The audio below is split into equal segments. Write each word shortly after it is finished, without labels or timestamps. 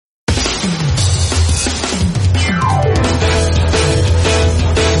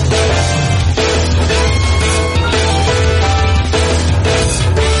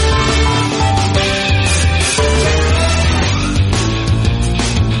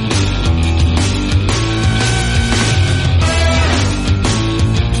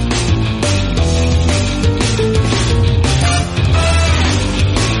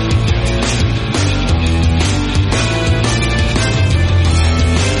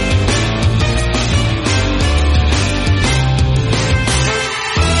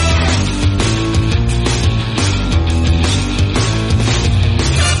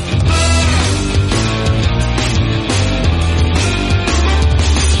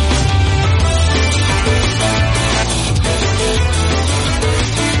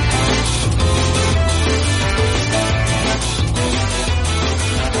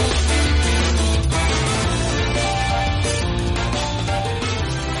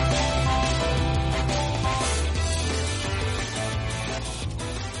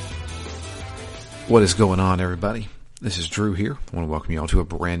What is going on, everybody? This is Drew here. I want to welcome you all to a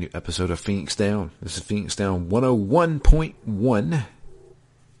brand new episode of Phoenix Down. This is Phoenix Down 101.1.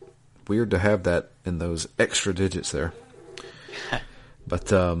 Weird to have that in those extra digits there.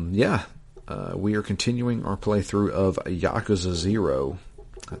 But, we are continuing our playthrough of Yakuza 0.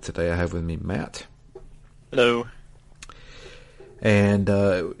 Today I have with me Matt. Hello. And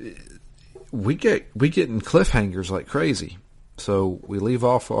we get in cliffhangers like crazy. So we leave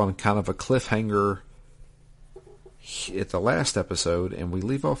off on kind of a cliffhanger at the last episode, and we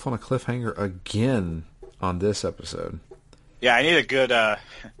leave off on a cliffhanger again on this episode. Yeah, I need a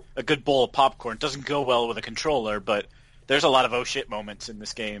good bowl of popcorn. It doesn't go well with a controller, but there's a lot of oh shit moments in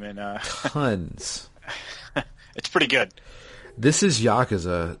this game, and tons. It's pretty good. This is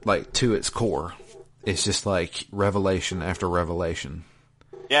Yakuza, like, to its core. It's just like revelation after revelation.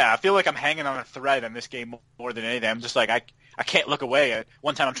 Yeah, I feel like I'm hanging on a thread in this game more than anything. I'm just like, I can't look away.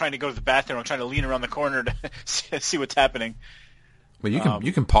 One time I'm trying to go to the bathroom. I'm trying to lean around the corner to see what's happening. Well,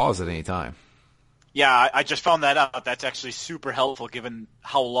 you can pause at any time. Yeah, I just found that out. That's actually super helpful given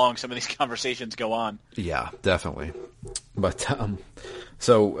how long some of these conversations go on. Yeah, definitely. But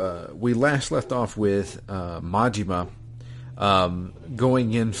so we last left off with Majima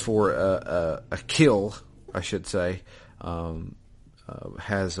going in for a kill, I should say.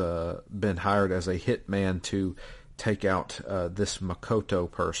 Has been hired as a hitman to take out this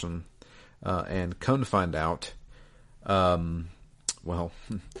Makoto person, and come to find out,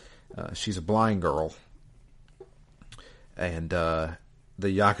 she's a blind girl, and the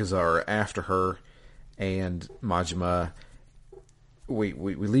Yakuza are after her, and Majima, we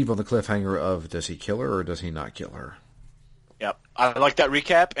leave on the cliffhanger of, does he kill her or does he not kill her? Yep. I like that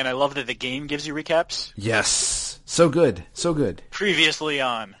recap, and I love that the game gives you recaps. Yes. So good. So good. Previously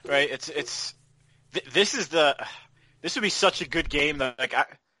on, right? This would be such a good game that, like,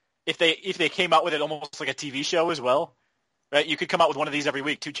 if they came out with it almost like a TV show as well, right? You could come out with one of these every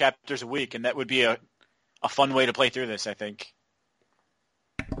week, 2 chapters a week, and that would be a fun way to play through this, I think.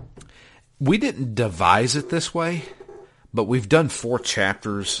 We didn't devise it this way, but we've done 4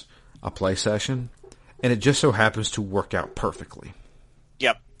 chapters a play session, and it just so happens to work out perfectly.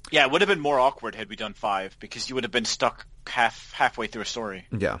 Yep. Yeah, it would have been more awkward had we done 5, because you would have been stuck halfway through a story.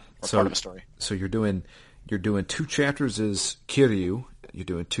 Yeah. Or part of a story. So you're doing 2 chapters as Kiryu, you're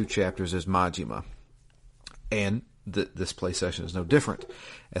doing 2 chapters as Majima. And this play session is no different.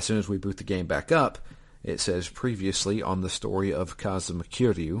 As soon as we boot the game back up, it says previously on the story of Kazuma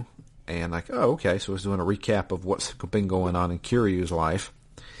Kiryu, and like, oh, okay, so it's doing a recap of what's been going on in Kiryu's life.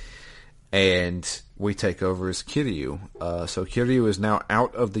 And we take over as Kiryu. So Kiryu is now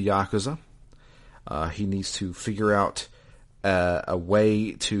out of the Yakuza. He needs to figure out a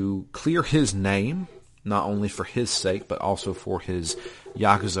way to clear his name, not only for his sake, but also for his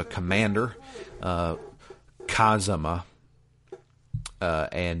Yakuza commander, Kazama.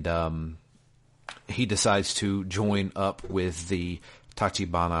 And he decides to join up with the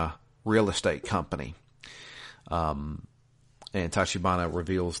Tachibana real estate company. And Tachibana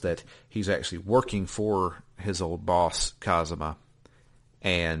reveals that he's actually working for his old boss, Kazama.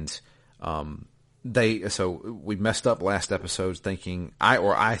 And so we messed up last episode thinking,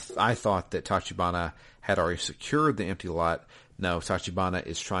 I thought that Tachibana had already secured the empty lot. No, Tachibana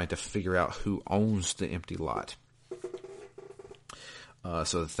is trying to figure out who owns the empty lot,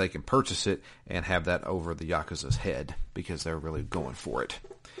 so that they can purchase it and have that over the Yakuza's head, because they're really going for it.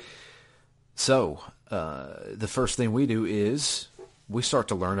 So, the first thing we do is we start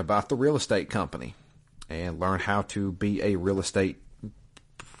to learn about the real estate company and learn how to be a real estate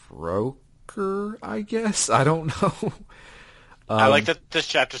broker, I guess. I don't know. I like that this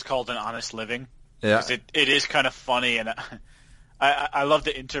chapter's called An Honest Living. Yeah. Because it is kind of funny, and I love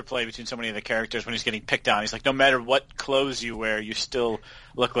the interplay between so many of the characters when he's getting picked on. He's like, no matter what clothes you wear, you still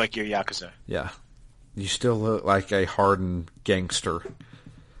look like you're Yakuza. Yeah. You still look like a hardened gangster.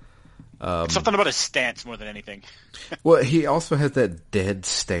 Something about his stance more than anything. Well, he also has that dead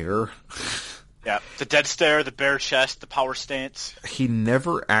stare. Yeah, the dead stare, the bare chest, the power stance. He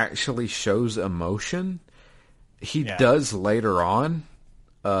never actually shows emotion. He does later on,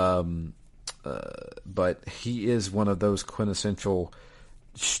 but he is one of those quintessential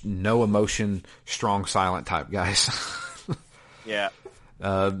no emotion, strong silent type guys. Yeah.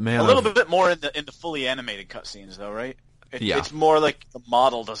 Man, a little bit more in the fully animated cutscenes, though, right? It's more like the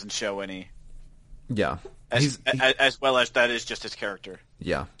model doesn't show any. Yeah. As well as that is just his character.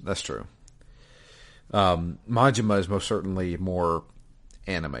 Yeah, that's true. Majima is most certainly more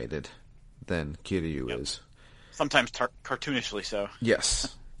animated than Kiryu is. Sometimes cartoonishly so.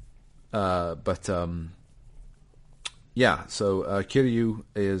 Yes. So Kiryu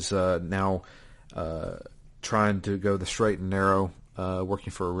is now trying to go the straight and narrow,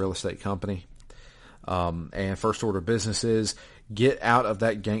 working for a real estate company. And first order of business is get out of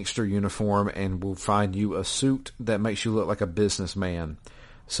that gangster uniform and we'll find you a suit that makes you look like a businessman.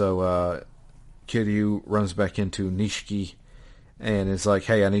 So Kiryu runs back into Nishiki and is like,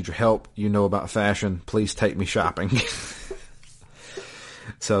 hey, I need your help. You know about fashion. Please take me shopping.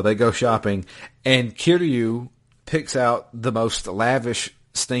 So they go shopping, and Kiryu picks out the most lavish,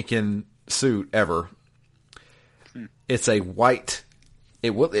 stinking suit ever. It's a white,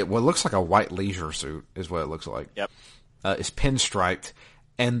 it looks like a white leisure suit is what it looks like. Yep. It's pinstriped,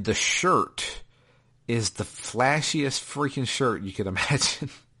 and the shirt is the flashiest freaking shirt you could imagine.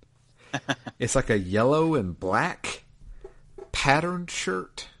 It's like a yellow and black patterned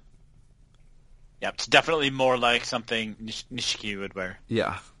shirt. Yep, it's definitely more like something Nishiki would wear.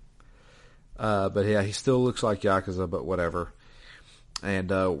 Yeah. But yeah, he still looks like Yakuza, but whatever.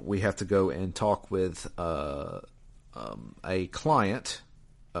 And we have to go and talk with a client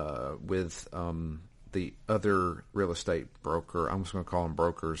with the other real estate broker. I'm just going to call them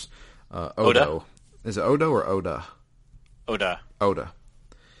brokers. Odo. Is it Odo or Oda? Oda.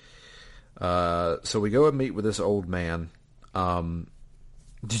 So we go and meet with this old man.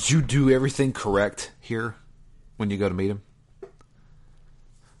 Did you do everything correct here when you go to meet him?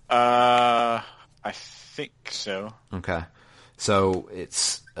 I think so. Okay. So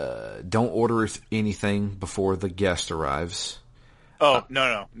it's don't order anything before the guest arrives. Oh,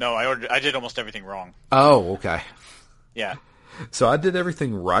 no. I did almost everything wrong. Oh, okay. Yeah. So I did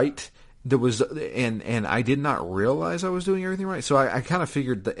everything right. There was and I did not realize I was doing everything right. So I kind of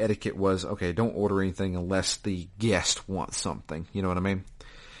figured the etiquette was, okay, don't order anything unless the guest wants something. You know what I mean?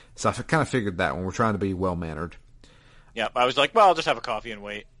 So I kind of figured that when we're trying to be well-mannered. Yeah, I was like, well, I'll just have a coffee and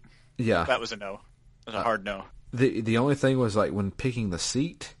wait. Yeah. That was a no. It was a hard no. The only thing was like when picking the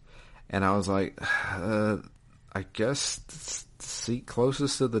seat, and I was like, I guess the seat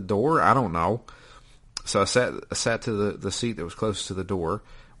closest to the door? I don't know. So I sat to the seat that was closest to the door,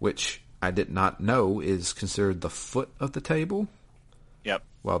 which I did not know is considered the foot of the table. Yep.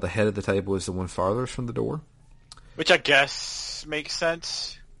 While the head of the table is the one farthest from the door. Which I guess makes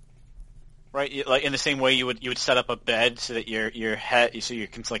sense. Right, like in the same way you would set up a bed so that your head, so you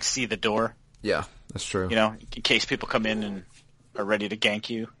can like see the door. Yeah, that's true. You know, in case people come in and are ready to gank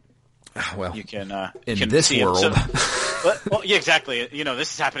you. Well, you can in can this see world. Well, yeah, exactly. You know,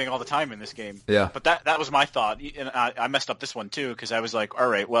 this is happening all the time in this game. Yeah. But that was my thought, and I messed up this one too because I was like, all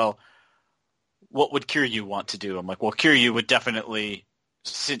right, well, what would Kiryu want to do? I'm like, well, Kiryu would definitely,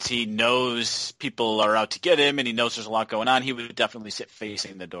 since he knows people are out to get him and he knows there's a lot going on, he would definitely sit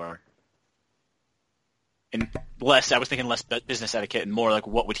facing the door. And I was thinking less business etiquette and more like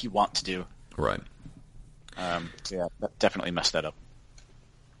what would he want to do. Right. So yeah, that definitely messed that up.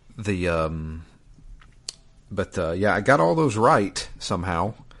 Yeah, I got all those right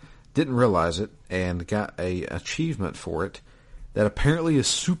somehow. Didn't realize it and got a achievement for it that apparently is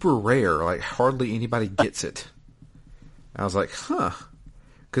super rare. Like hardly anybody gets it. I was like, huh.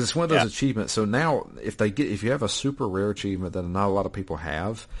 Because it's one of those achievements. So now if you have a super rare achievement that not a lot of people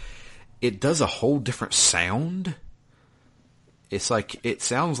have, it does a whole different sound. It's like, it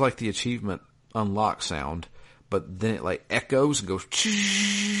sounds like the achievement unlock sound, but then it like echoes and goes,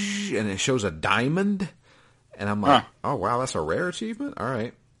 and it shows a diamond. And I'm like, oh wow, that's a rare achievement? All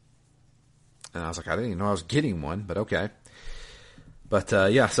right. And I was like, I didn't even know I was getting one, but okay. But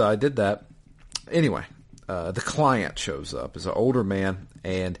so I did that. Anyway, the client shows up. It's an older man,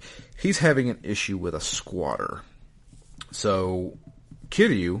 and he's having an issue with a squatter. So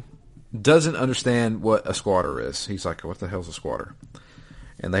Kiryu doesn't understand what a squatter is. He's like, what the hell's a squatter?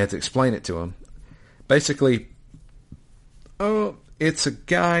 And they have to explain it to him. Basically, it's a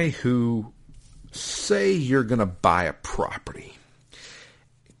guy who, say you're going to buy a property.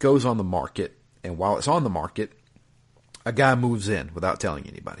 It goes on the market, and while it's on the market, a guy moves in without telling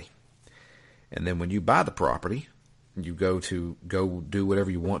anybody. And then when you buy the property, you go do whatever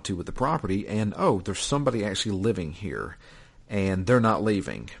you want to with the property, and there's somebody actually living here, and they're not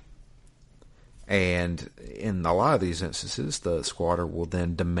leaving. And in a lot of these instances, the squatter will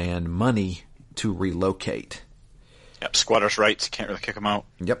then demand money to relocate. Yep, squatter's rights. Can't really kick them out.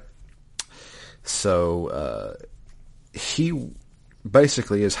 Yep. So he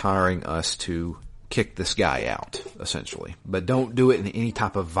basically is hiring us to kick this guy out, essentially. But don't do it in any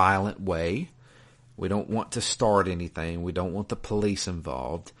type of violent way. We don't want to start anything. We don't want the police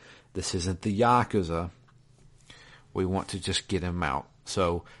involved. This isn't the Yakuza. We want to just get him out.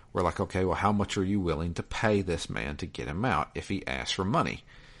 So we're like, okay, well, how much are you willing to pay this man to get him out if he asks for money?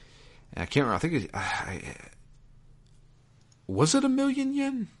 And I can't remember. I think was it 1,000,000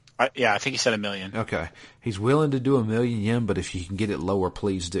 yen? I think he said 1 million. Okay. He's willing to do 1 million yen, but if you can get it lower,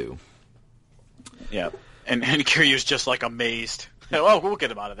 please do. Yeah. And Kiryu's just like amazed. Oh, we'll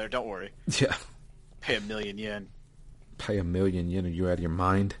get him out of there. Don't worry. Yeah. Pay 1 million yen. Pay 1 million yen? Are you out of your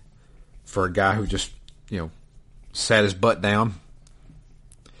mind? For a guy who just, sat his butt down.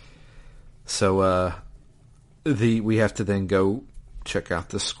 So, we have to then go check out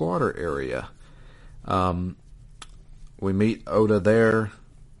the squatter area. We meet Oda there,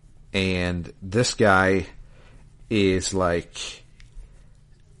 and this guy is like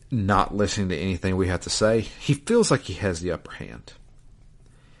not listening to anything we have to say. He feels like he has the upper hand.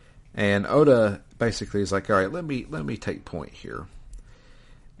 And Oda basically is like, all right, let me take point here.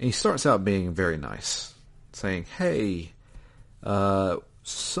 And he starts out being very nice, saying, hey,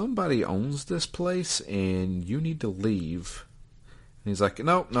 somebody owns this place and you need to leave. And he's like,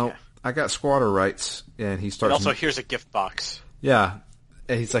 no, yeah. I got squatter rights. And he starts. And also, here's a gift box. Yeah.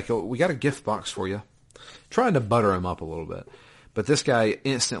 And he's like, oh, we got a gift box for you. Trying to butter him up a little bit. But this guy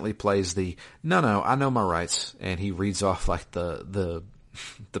instantly plays no, I know my rights. And he reads off like the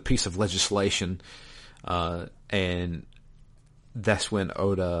piece of legislation. And that's when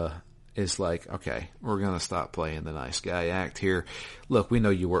Oda is like, okay, we're going to stop playing the nice guy act here. Look, we know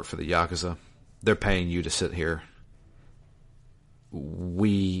you work for the Yakuza. They're paying you to sit here.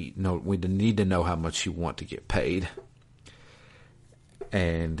 We need to know how much you want to get paid.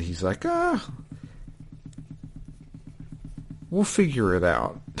 And he's like, we'll figure it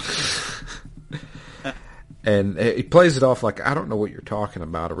out. And he plays it off like, I don't know what you're talking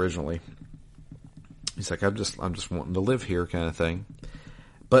about originally. He's like, I'm just wanting to live here kind of thing.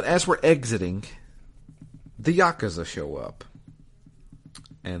 But as we're exiting, the Yakuza show up.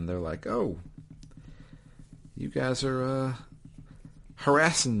 And they're like, oh, you guys are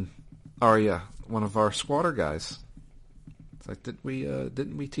harassing Arya, one of our squatter guys. It's like,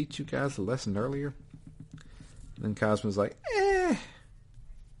 didn't we teach you guys a lesson earlier? And then Cosmo's like,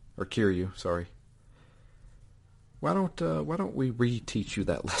 or Kiryu, sorry. Why don't we reteach you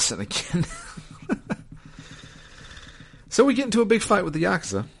that lesson again? So we get into a big fight with the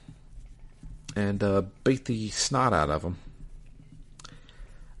Yakuza and beat the snot out of them.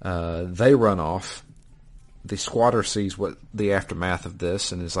 They run off. The squatter sees what the aftermath of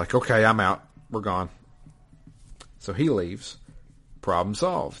this and is like, okay, I'm out. We're gone. So he leaves. Problem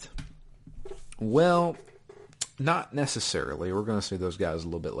solved. Well, not necessarily. We're going to see those guys a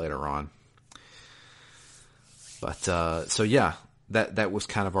little bit later on. But, so yeah, that was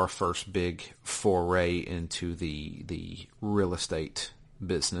kind of our first big foray into the real estate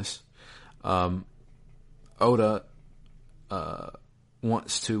business. Oda,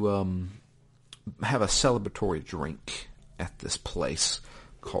 wants to, have a celebratory drink at this place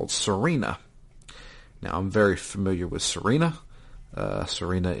called Serena. Now, I'm very familiar with Serena.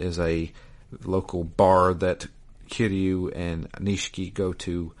 Serena is a local bar that Kiryu and Nishiki go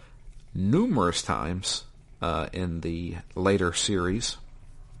to numerous times in the later series.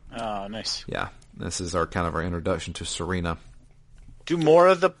 Oh, nice. Yeah, this is our introduction to Serena. Do more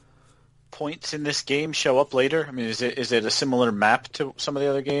of the points in this game show up later? I mean, is it a similar map to some of the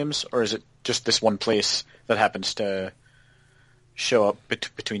other games, or is it just this one place that happens to show up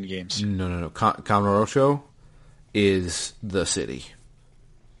between games? No. Kamurocho is the city.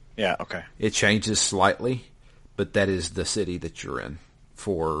 Yeah, okay. It changes slightly, but that is the city that you're in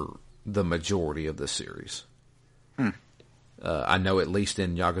for the majority of the series. I know at least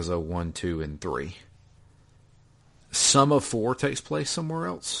in Yakuza 1, 2, and 3. Some of 4 takes place somewhere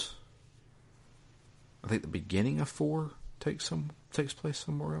else. I think the beginning of 4 takes place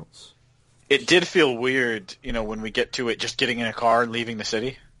somewhere else. It did feel weird, when we get to it, just getting in a car and leaving the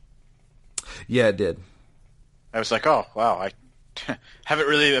city. Yeah, it did. I was like, oh, wow, I haven't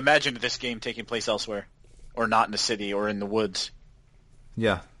really imagined this game taking place elsewhere, or not in the city, or in the woods.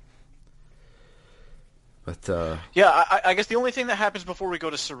 Yeah. But, yeah, I guess the only thing that happens before we go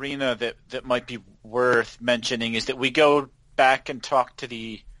to Serena that might be worth mentioning is that we go back and talk to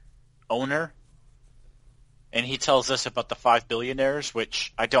the owner, and he tells us about the 5 billionaires,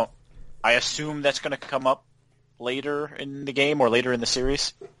 which I assume that's going to come up later in the game or later in the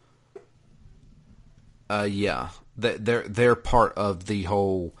series. Yeah, they're part of the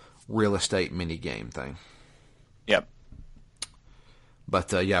whole real estate mini game thing. Yep.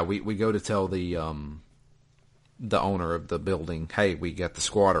 But yeah, we go to tell the owner of the building, hey, we got the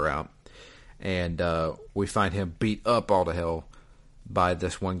squatter out, and we find him beat up all to hell by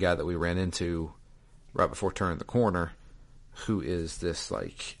this one guy that we ran into right before turning the corner, who is this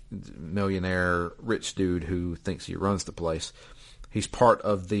millionaire rich dude who thinks he runs the place. He's part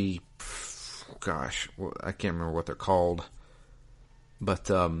of the, I can't remember what they're called.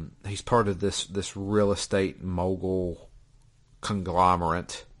 But he's part of this real estate mogul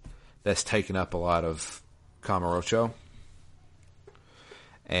conglomerate that's taken up a lot of Kamurocho.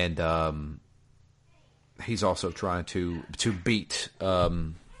 And he's also trying to beat...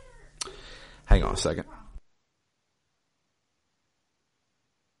 hang on a second.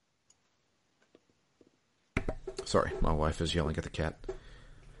 Sorry, my wife is yelling at the cat.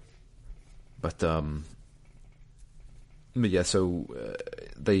 But yeah, so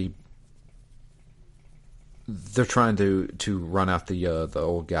they're trying to run out the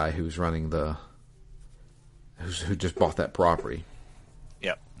old guy who's running who just bought that property.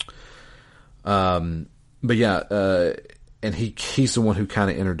 Yep. But yeah, and he's the one who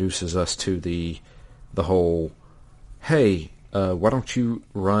kind of introduces us to the whole, hey, why don't you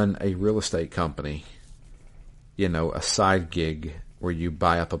run a real estate company? You know, a side gig where you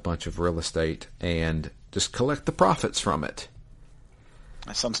buy up a bunch of real estate and just collect the profits from it.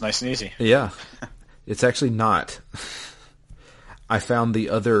 That sounds nice and easy. Yeah. It's actually not. I found the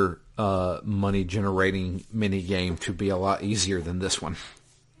other money-generating mini-game to be a lot easier than this one.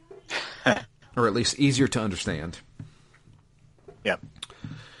 Or at least easier to understand. Yep.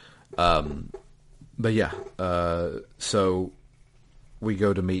 But yeah, so we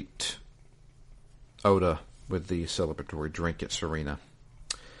go to meet Oda with the celebratory drink at Serena.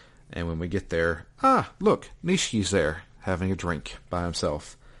 And when we get there, look, Nishiki's there having a drink by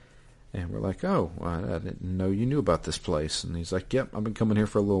himself. And we're like, oh, well, I didn't know you knew about this place. And he's like, yep, I've been coming here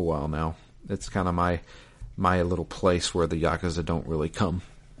for a little while now. It's kind of my little place where the Yakuza don't really come.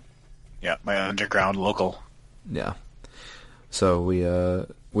 Yeah, my underground local. Yeah. So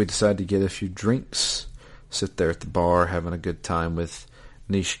we decided to get a few drinks, sit there at the bar having a good time with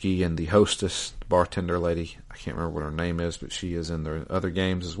Nishiki and the hostess, the bartender lady. I can't remember what her name is, but she is in the other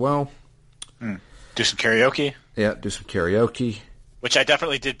games as well. Do some karaoke. Yeah, do some karaoke. Which I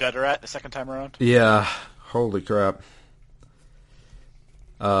definitely did better at the second time around. Yeah, holy crap.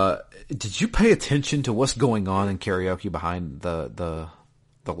 Did you pay attention to what's going on in karaoke behind the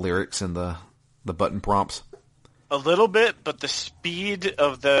lyrics and the button prompts? A little bit, but the speed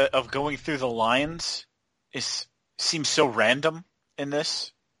of going through the lines seems so random in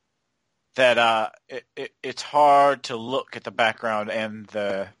this that it's hard to look at the background and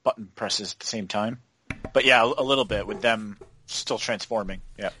the button presses at the same time. But yeah, a little bit with them still transforming.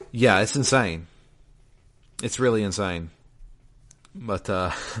 Yeah. Yeah, it's insane. It's really insane. But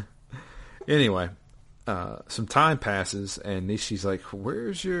anyway, some time passes and Nishi's like,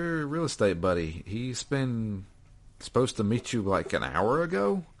 "Where's your real estate buddy? He's been supposed to meet you like an hour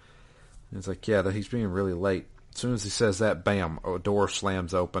ago." And it's like, yeah, that he's being really late. As soon as he says that, bam, a door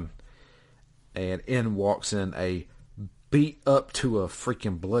slams open. And in walks in a beat up to a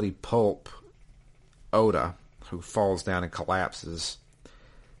freaking bloody pulp Oda, who falls down and collapses.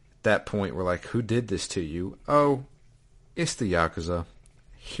 At that point, we're like, who did this to you? Oh, it's the Yakuza.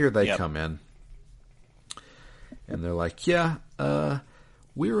 Here they come in. And they're like, yeah,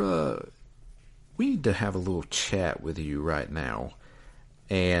 we need to have a little chat with you right now.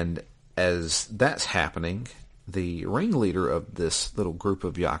 And as that's happening, the ringleader of this little group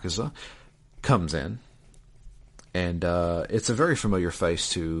of Yakuza comes in. And it's a very familiar face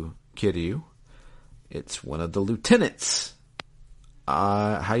to Kiryu. It's one of the lieutenants.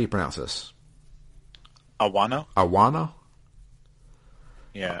 How do you pronounce this? Awano? Awano?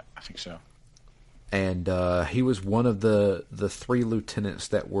 Yeah, I think so. And he was one of the three lieutenants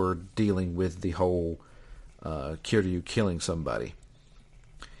that were dealing with the whole Kiryu killing somebody.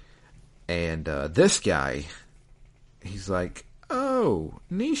 And this guy, he's like, "Oh,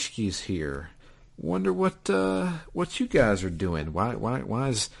 Nishiki's here. Wonder what you guys are doing.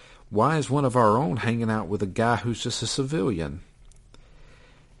 Why is one of our own hanging out with a guy who's just a civilian?"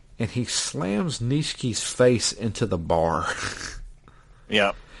 And he slams Nishiki's face into the bar.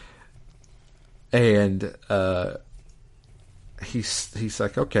 Yeah. And he's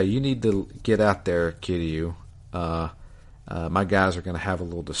like, "Okay, you need to get out there, Kiryu. My guys are going to have a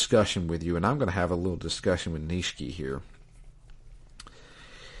little discussion with you, and I'm going to have a little discussion with Nishiki here."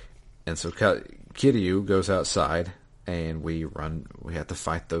 And so Kiryu goes outside, and we have to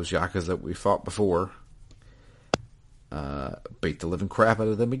fight those Yakuza that we fought before. Beat the living crap out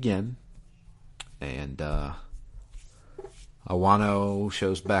of them again. And Awano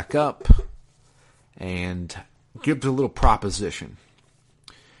shows back up and gives a little proposition.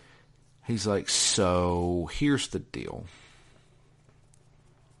 He's like, "So here's the deal.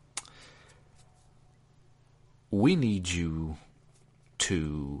 We need you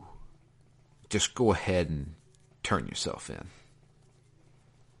to just go ahead and turn yourself in.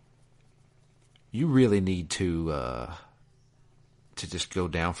 You really need to to just go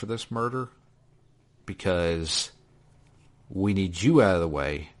down for this murder because we need you out of the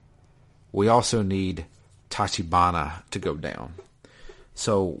way. We also need Tachibana to go down.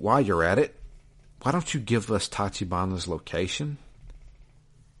 So while you're at it, why don't you give us Tachibana's location?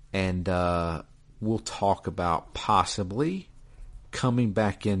 And we'll talk about possibly coming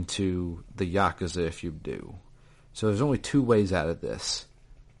back into the Yakuza if you do. So there's only two ways out of this.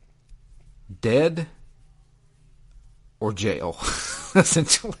 Dead or jail,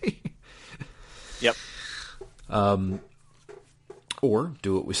 essentially. Yep. Or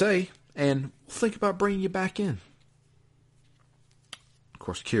do what we say, and we'll think about bringing you back in. Of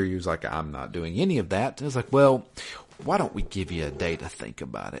course, Kiryu's like, I'm not doing any of that. It's like, well, why don't we give you a day to think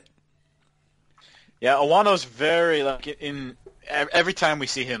about it? Yeah, Awano's very, like, every time we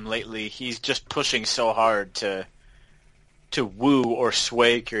see him lately, he's just pushing so hard to woo or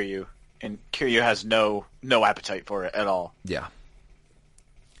sway Kiryu, and Kiryu has no appetite for it at all. Yeah.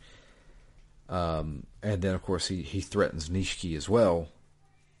 And then, of course, he threatens Nishiki as well.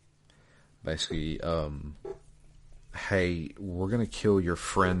 Basically, hey, we're going to kill your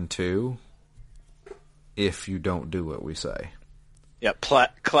friend too if you don't do what we say. Yeah,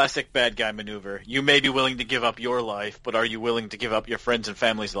 classic bad guy maneuver. You may be willing to give up your life, but are you willing to give up your friends' and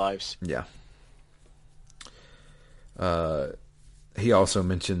family's lives? Yeah. He also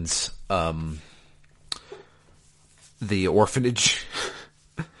mentions the orphanage.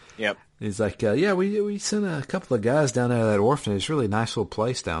 Yep. He's like, yeah, we sent a couple of guys down there to that orphanage. Really nice little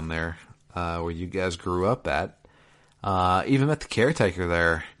place down there where you guys grew up at. Even met the caretaker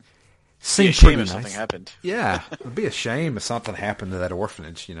there. Seemed shame pretty if nice. something happened. Yeah, it'd be a shame if something happened to that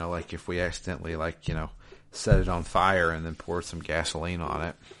orphanage. You know, like if we accidentally, like, you know, set it on fire and then poured some gasoline on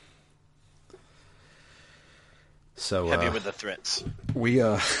it. So heavy with the threats. We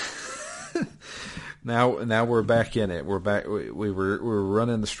now we're back in it. We're back. We were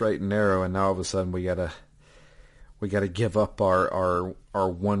running the straight and narrow, and now all of a sudden we gotta give up our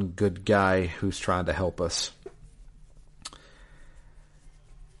one good guy who's trying to help us.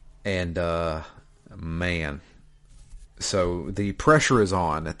 And man, so the pressure is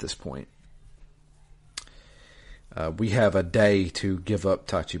on at this point. We have a day to give up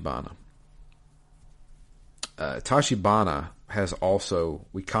Tachibana. Tachibana has also,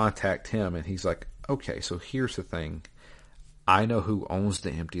 we contact him and he's like, okay, so here's the thing. I know who owns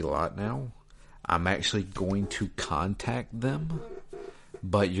the empty lot now. I'm actually going to contact them,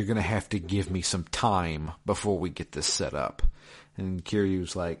 but you're going to have to give me some time before we get this set up. And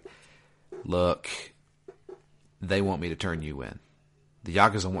Kiryu's like, look, they want me to turn you in. The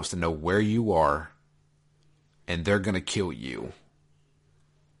Yakuza wants to know where you are, and they're going to kill you.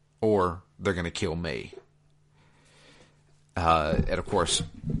 Or they're going to kill me. And of course,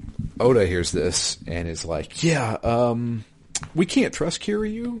 Oda hears this and is like, yeah, we can't trust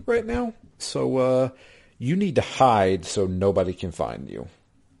Kiryu right now, so you need to hide so nobody can find you.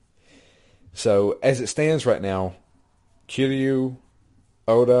 So as it stands right now, Kiryu,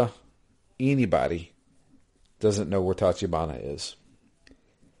 Oda, anybody doesn't know where Tachibana is.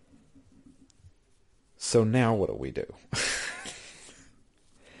 So now what do we do?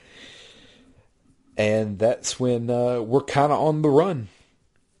 And that's when we're kind of on the run.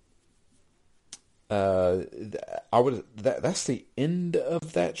 That's the end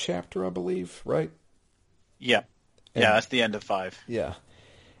of that chapter, I believe, right? Yeah. Yeah, that's the end of 5. Yeah.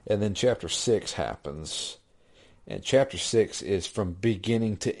 And then chapter 6 happens. And chapter 6 is from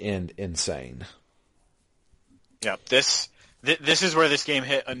beginning to end insane. Yeah, this is where this game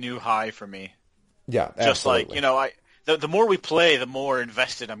hit a new high for me. Yeah, absolutely. Just like, you know, the more we play, the more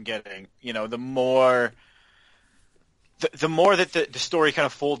invested I'm getting. You know, the more that the story kind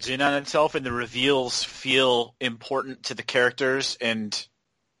of folds in on itself and the reveals feel important to the characters and,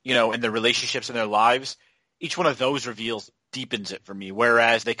 you know, and their relationships and their lives, each one of those reveals deepens it for me.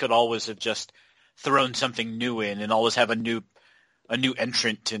 Whereas they could always have just thrown something new in and always have a new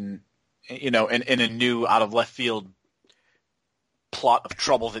entrant and, you know, and a new out of left field plot of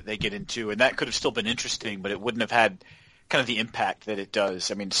trouble that they get into. And that could have still been interesting, but it wouldn't have had kind of the impact that it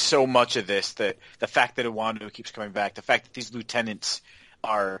does. I mean, so much of this, that the fact that Iwano keeps coming back, the fact that these lieutenants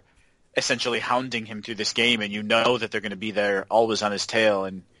are essentially hounding him through this game, and you know that they're going to be there always on his tail.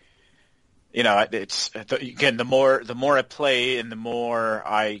 And, you know, it's, again, the more I play and the more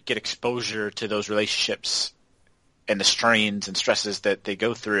I get exposure to those relationships and the strains and stresses that they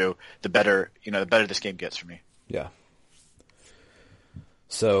go through, the better this game gets for me. Yeah.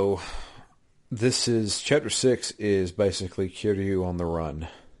 So this is chapter 6 is basically Kiryu on the run.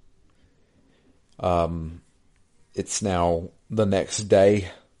 It's now the next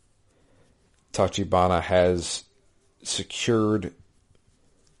day. Tachibana has secured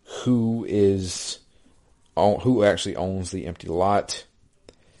who actually owns the empty lot.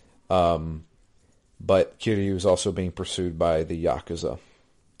 But Kiryu is also being pursued by the Yakuza.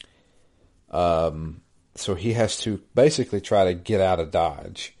 So he has to basically try to get out of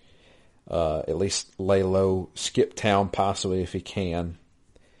Dodge. At least lay low, skip town possibly if he can.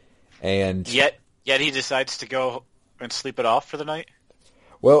 And yet he decides to go and sleep it off for the night?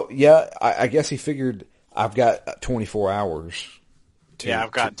 Well, yeah, I guess he figured I've got 24 hours.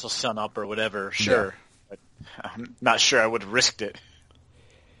 I've got until sun up or whatever, sure. Yeah. But I'm not sure I would have risked it.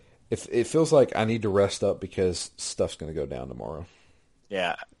 It feels like I need to rest up because stuff's going to go down tomorrow.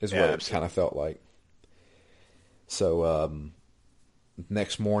 Yeah. Is what it kind of felt like. So,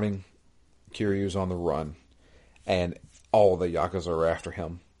 next morning, Kiryu's on the run, and all the Yakuza are after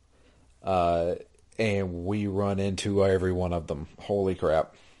him. And we run into every one of them. Holy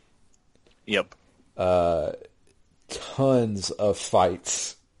crap. Yep. Tons of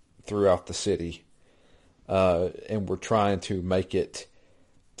fights throughout the city. And we're trying to make it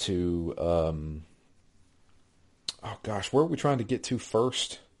to, where are we trying to get to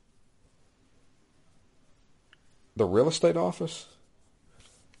first? The real estate office?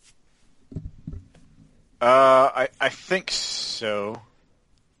 I think so.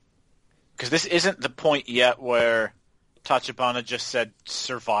 Because this isn't the point yet where Tachibana just said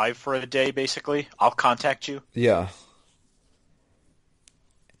survive for a day, basically. I'll contact you. Yeah.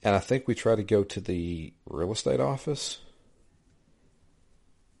 And I think we try to go to the real estate office.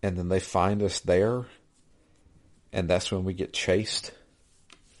 And then they find us there. And that's when we get chased.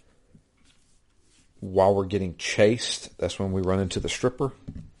 While we're getting chased, that's when we run into the stripper.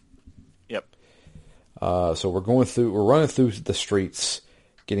 Yep. So we're running through the streets,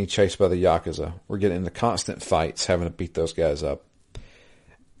 getting chased by the Yakuza. We're getting into constant fights, having to beat those guys up.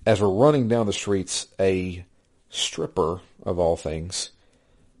 As we're running down the streets, a stripper, of all things,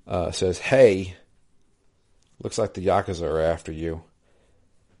 says, "Hey, looks like the Yakuza are after you.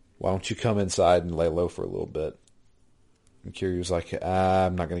 Why don't you come inside and lay low for a little bit?" And Kiryu's like,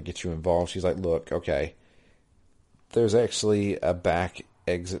 "I'm not going to get you involved." She's like, "Look, okay, there's actually a back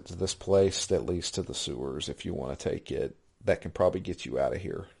exit to this place that leads to the sewers. If you want to take it, that can probably get you out of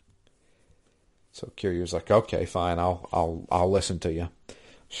here." So Kiryu's like, "Okay, fine, I'll listen to you."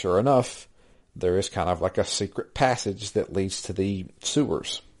 Sure enough, there is kind of like a secret passage that leads to the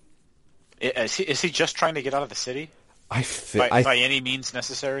sewers. Is he just trying to get out of the city? By any means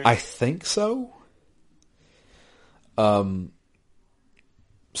necessary? I think so. So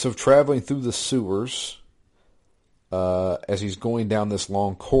traveling through the sewers, as he's going down this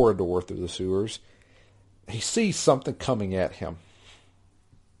long corridor through the sewers, he sees something coming at him.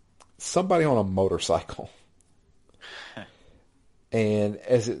 Somebody on a motorcycle. And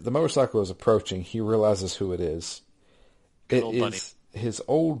as the motorcycle is approaching, he realizes who it is. It is his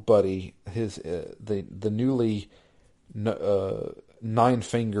old buddy, the newly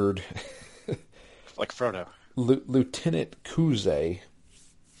nine-fingered like Frodo. Lieutenant Kuze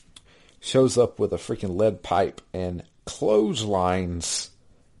shows up with a freaking lead pipe and clotheslines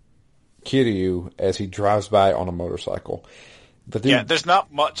Kiryu as he drives by on a motorcycle. There's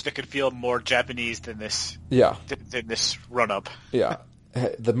not much that could feel more Japanese than this. Yeah. Than this run-up. Yeah.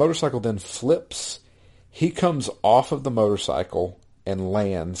 The motorcycle then flips. He comes off of the motorcycle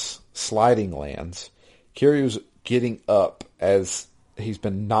and sliding lands. Kiryu's getting up as he's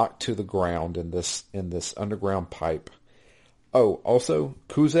been knocked to the ground in this underground pipe. Oh, also,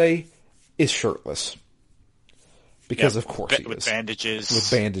 Kuze is shirtless. Because of course he is. With bandages. With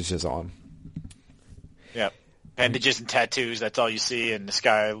bandages on. Yeah. Bandages and tattoos, that's all you see, and this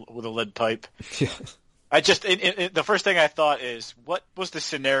guy with a lead pipe. Yeah. The first thing I thought is, what was the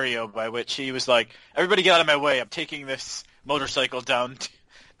scenario by which he was like, everybody get out of my way, I'm taking this motorcycle down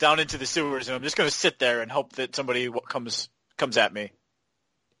into the sewers, and I'm just going to sit there and hope that somebody comes at me.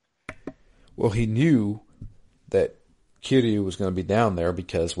 Well, he knew that Kiryu was going to be down there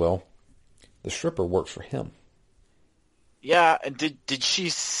because, well, the stripper works for him. Yeah, and did she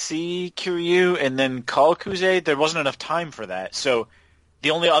see Kiryu and then call Kuze? There wasn't enough time for that. So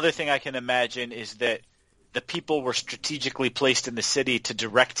the only other thing I can imagine is that the people were strategically placed in the city to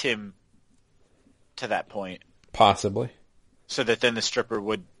direct him to that point. Possibly. So that then the stripper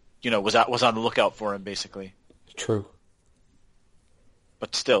would, was on the lookout for him, basically. True.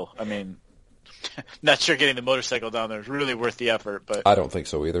 But still, I mean, not sure getting the motorcycle down there is really worth the effort. But I don't think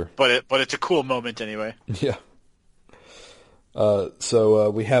so either. But it's a cool moment anyway. Yeah. So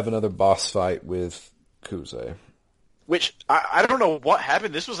we have another boss fight with Kuze. Which, I don't know what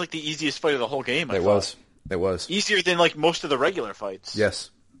happened. This was like the easiest fight of the whole game, I thought. It was. Easier than like most of the regular fights.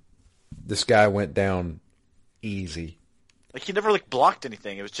 Yes. This guy went down easy. Like, he never, like, blocked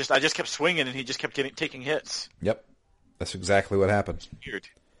anything. It was just, I just kept swinging, and he just kept taking hits. Yep. That's exactly what happened. Weird.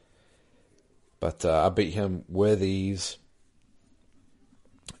 But I beat him with ease.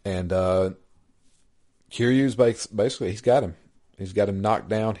 And Kiryu's basically, he's got him. He's got him knocked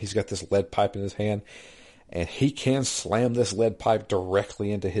down. He's got this lead pipe in his hand. And he can slam this lead pipe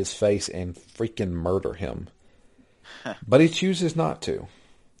directly into his face and freaking murder him. But he chooses not to.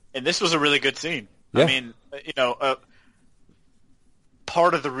 And this was a really good scene. Yeah. I mean,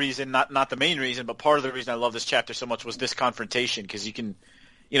 part of the reason, not the main reason, but part of the reason I love this chapter so much was this confrontation, because you can,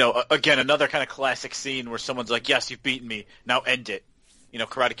 again, another kind of classic scene where someone's like, yes, you've beaten me, now end it,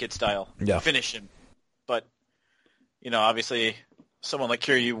 Karate Kid style. Yeah. Finish him. But, obviously someone like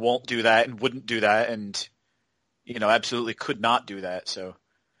Kiryu won't do that and wouldn't do that and, absolutely could not do that, so...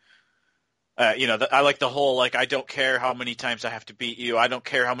 I like the whole, like, I don't care how many times I have to beat you. I don't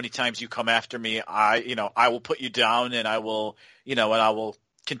care how many times you come after me. I will put you down, and I will, and I will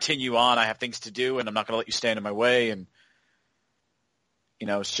continue on. I have things to do, and I'm not going to let you stand in my way. And,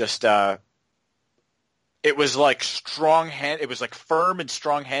 it's just, it was like it was like firm and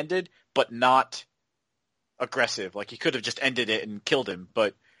strong-handed, but not aggressive. Like, he could have just ended it and killed him,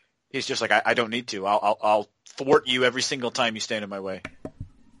 but he's just like, I don't need to. I'll thwart you every single time you stand in my way.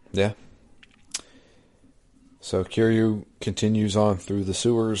 Yeah. So Kiryu continues on through the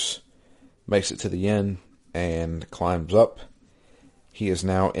sewers, makes it to the inn, and climbs up. He is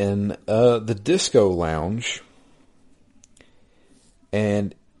now in the disco lounge.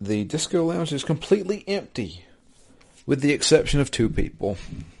 And the disco lounge is completely empty, with the exception of two people.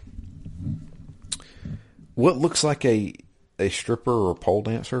 What looks like a stripper or pole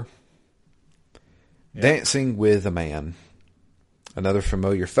dancer, dancing with a man. Another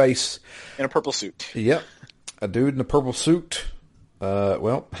familiar face. In a purple suit. Yep. A dude in a purple suit.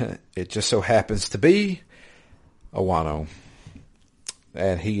 Well, it just so happens to be Wano.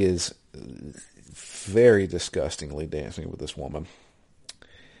 And he is very disgustingly dancing with this woman.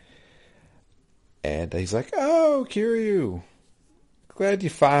 And he's like, oh, Kiryu, glad you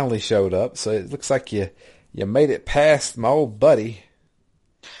finally showed up. So it looks like you made it past my old buddy.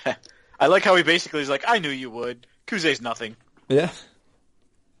 I like how he basically is like, I knew you would. Kuze's nothing. Yeah.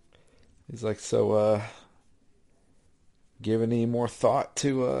 He's like, so, giving any more thought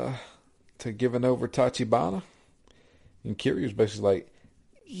to giving over Tachibana? And Kiryu's basically like,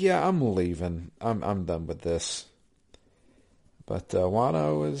 yeah, I'm leaving. I'm done with this. But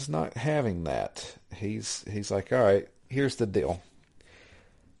Wano is not having that. He's like, all right, here's the deal.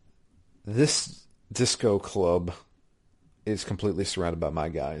 This disco club is completely surrounded by my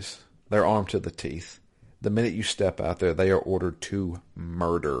guys. They're armed to the teeth. The minute you step out there, they are ordered to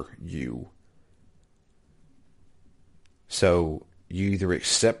murder you. So you either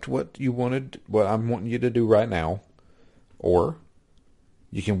accept what I'm wanting you to do right now, or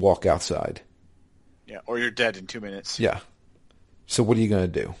you can walk outside. Yeah, or you're dead in 2 minutes. Yeah. So what are you going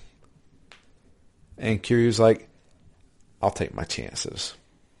to do? And Kiryu's like, I'll take my chances.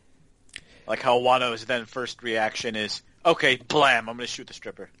 Like how Wano's then first reaction is, okay, blam, I'm going to shoot the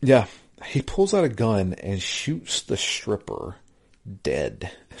stripper. Yeah. He pulls out a gun and shoots the stripper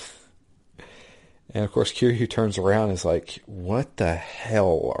dead. And of course, Kiryu turns around and is like, what the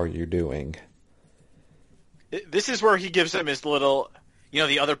hell are you doing? This is where he gives him his little,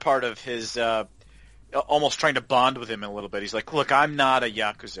 the other part of his, almost trying to bond with him a little bit. He's like, look, I'm not a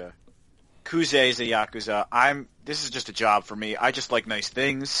Yakuza. Kuze is a Yakuza. This is just a job for me. I just like nice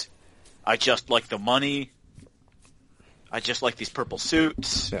things. I just like the money. I just like these purple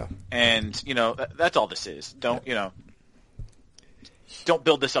suits. Yeah. And, that's all this is. Don't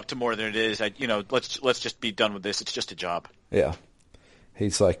build this up to more than it is. Let's just be done with this. It's just a job. Yeah.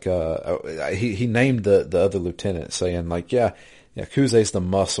 He's like, he named the other lieutenant saying like, yeah, Kuze's the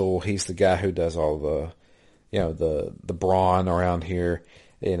muscle. He's the guy who does all the, the brawn around here.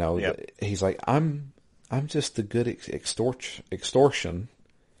 Yep. He's like, I'm just the good extortion.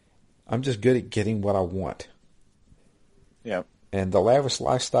 I'm just good at getting what I want. Yeah. And the lavish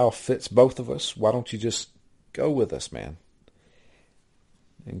lifestyle fits both of us. Why don't you just go with us, man?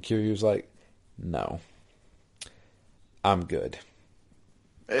 And Kiryu's like, no, I'm good.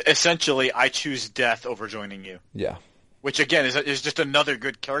 Essentially, I choose death over joining you. Yeah. Which, again, is just another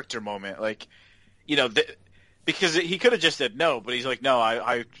good character moment. Like, because he could have just said no, but he's like, no,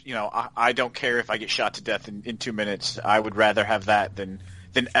 I don't care if I get shot to death in 2 minutes. I would rather have that than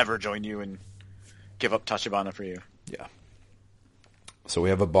ever join you and give up Tachibana for you. Yeah. So we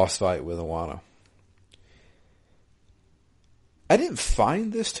have a boss fight with Wano. I didn't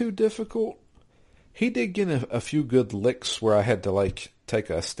find this too difficult. He did get a few good licks where I had to take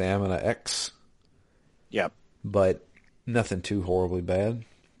a stamina X. Yep. But nothing too horribly bad.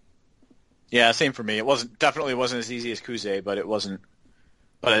 Yeah, same for me. Definitely wasn't as easy as Kuze, but it wasn't.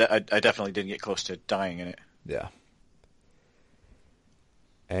 But I definitely didn't get close to dying in it. Yeah.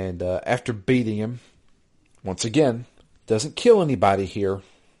 And after beating him, once again, doesn't kill anybody here.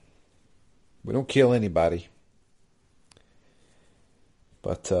 We don't kill anybody.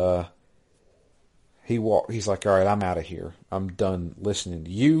 But he's like, all right, I'm out of here. I'm done listening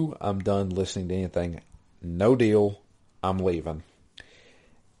to you. I'm done listening to anything. No deal. I'm leaving.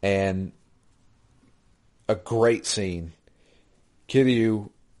 And a great scene. Kiryu,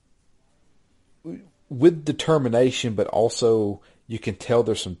 with determination, but also you can tell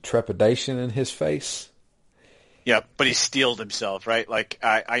there's some trepidation in his face. Yeah, but he steeled himself, right? Like,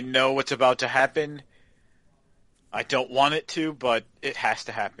 I know what's about to happen. I don't want it to, but it has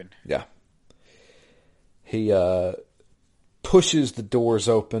to happen. Yeah. He pushes the doors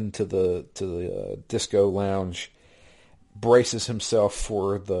open to the disco lounge, braces himself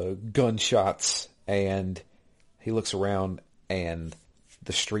for the gunshots, and he looks around, and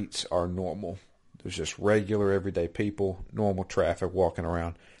the streets are normal. There's just regular, everyday people, normal traffic walking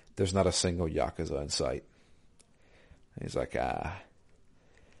around. There's not a single Yakuza in sight. He's like,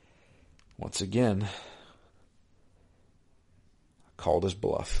 once again, called his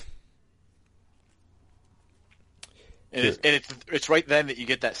bluff. And it's right then that you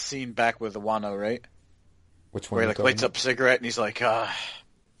get that scene back with Wano, right? Which one? Where he lights up a cigarette and he's like,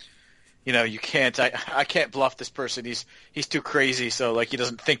 you can't. I can't bluff this person. He's too crazy. So he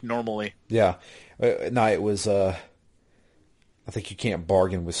doesn't think normally. Yeah, no, it was. I think you can't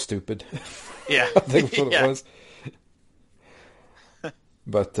bargain with stupid. Yeah, I think that's what it was.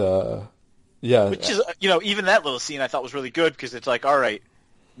 But yeah, which is even that little scene I thought was really good because it's like, all right,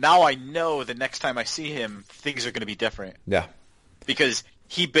 now I know the next time I see him, things are going to be different. Yeah, because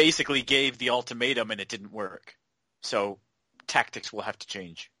he basically gave the ultimatum and it didn't work, so tactics will have to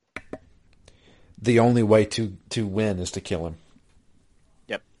change. The only way to win is to kill him.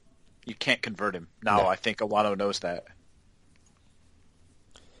 Yep, you can't convert him now. No. I think Awano knows that.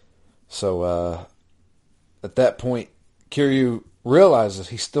 So at that point, Kiryu realizes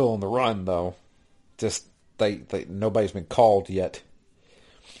he's still on the run, though. Just nobody's been called yet.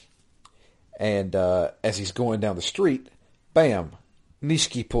 And as he's going down the street, bam,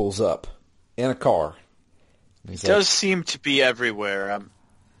 Nishiki pulls up in a car. It does seem to be everywhere.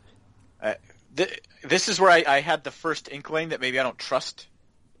 This is where I had the first inkling that maybe I don't trust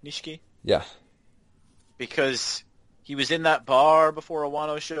Nishiki. Yeah. Because he was in that bar before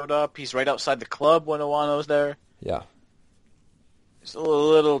Awano showed up. He's right outside the club when Awano's there. Yeah. It's a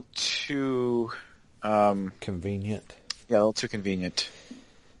little too... convenient. Yeah, a little too convenient.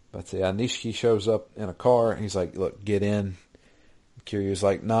 But yeah, Nishiki shows up in a car. He's like, look, get in. Kiryu's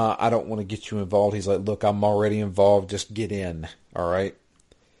like, nah, I don't want to get you involved. He's like, look, I'm already involved. Just get in. All right.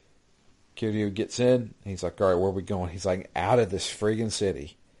 Kiryu gets in. He's like, all right, where are we going? He's like, out of this friggin'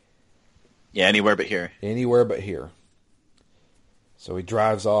 city. Yeah, anywhere but here. Anywhere but here. So he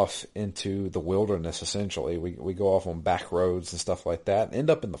drives off into the wilderness, essentially. We go off on back roads and stuff like that and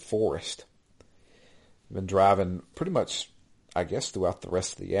end up in the forest. We've been driving pretty much, I guess, throughout the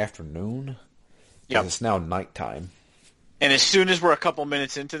rest of the afternoon. Yeah. It's now nighttime. And as soon as we're a couple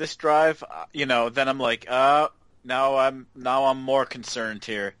minutes into this drive, then I'm like, now I'm more concerned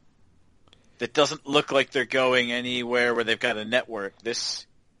here. That doesn't look like they're going anywhere where they've got a network. This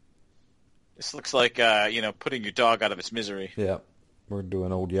looks like putting your dog out of its misery. Yeah, we're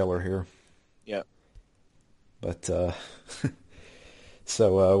doing Old Yeller here. Yeah. But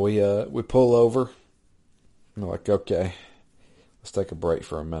so we pull over. And we're like, okay, let's take a break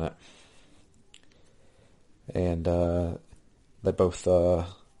for a minute. And they both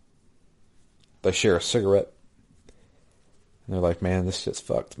they share a cigarette. And they're like, man, this shit's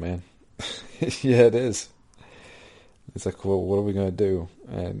fucked, man. Yeah, it is. It's like, well, what are we going to do?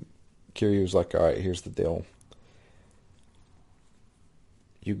 And Kiryu's like, all right, here's the deal.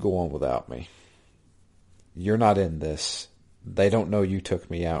 You go on without me. You're not in this. They don't know you took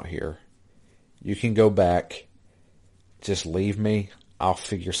me out here. You can go back. Just leave me. I'll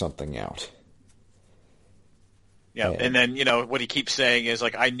figure something out. Yeah, and then, what he keeps saying is,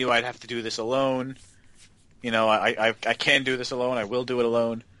 like, I knew I'd have to do this alone. I can do this alone. I will do it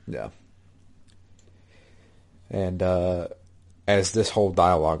alone. Yeah. And as this whole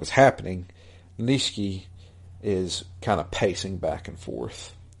dialogue is happening, Nishiki is kind of pacing back and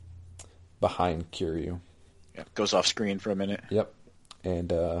forth behind Kiryu. Yeah, goes off screen for a minute. Yep.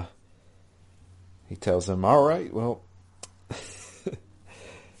 And he tells him, all right, well,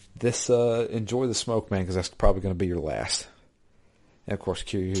 enjoy the smoke, man, because that's probably going to be your last. And, of course,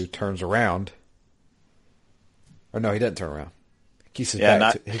 Kiryu turns around Or no, he doesn't turn around. He keeps his Yeah,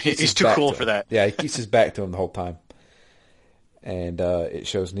 back to, he keeps he's his too back cool to for him. that. Yeah, he keeps his back to him the whole time. And it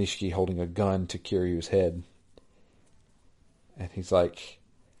shows Nishiki holding a gun to Kiryu's head. And he's like,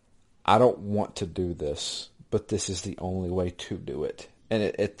 I don't want to do this, but this is the only way to do it. And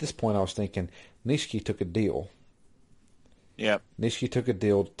at this point I was thinking, Nishiki took a deal. Yeah. Nishiki took a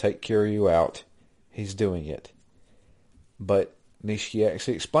deal to take Kiryu out. He's doing it. But Nishiki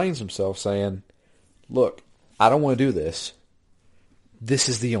actually explains himself saying, look, I don't want to do this. This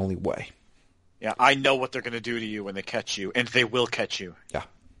is the only way. Yeah, I know what they're going to do to you when they catch you, and they will catch you. Yeah.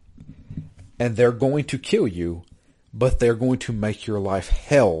 And they're going to kill you, but they're going to make your life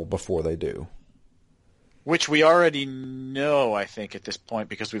hell before they do. Which we already know, I think, at this point,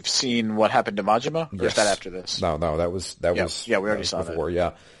 because we've seen what happened to Majima. Or is that after this? No, that was we already saw before, that.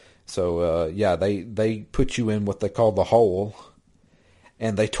 yeah. So they put you in what they call the hole,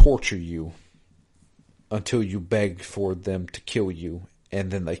 and they torture you until you beg for them to kill you, and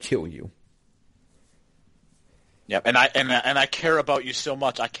then they kill you. Yep, and I care about you so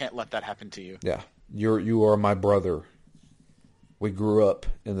much, I can't let that happen to you. Yeah, you are my brother. We grew up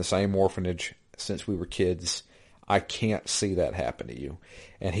in the same orphanage since we were kids. I can't see that happen to you.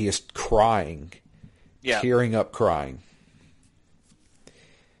 And he is crying, tearing up, crying.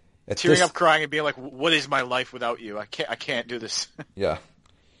 Tearing up, crying, and being like, "What is my life without you? I can't do this." Yeah,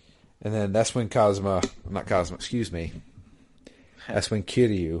 and then that's when that's when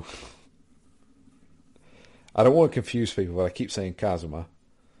Kiryu. I don't want to confuse people, but I keep saying Kazuma.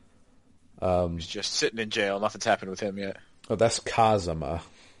 He's just sitting in jail. Nothing's happened with him yet. Oh, that's Kazuma,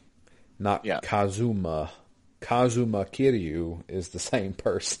 not Kazuma. Kazuma Kiryu is the same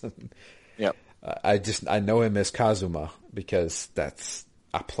person. Yep. I know him as Kazuma because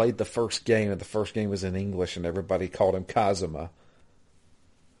I played the first game, and the first game was in English, and everybody called him Kazuma.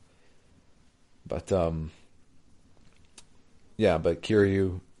 But but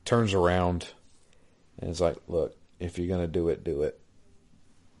Kiryu turns around and is like, look, if you're going to do it, do it.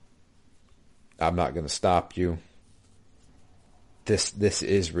 I'm not going to stop you. This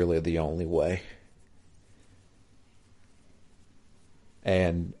is really the only way.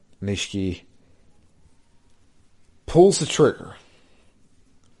 And Nishiki pulls the trigger,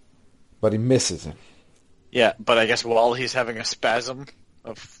 but he misses him. Yeah, but I guess while he's having a spasm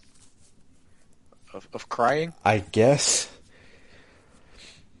of crying, I guess.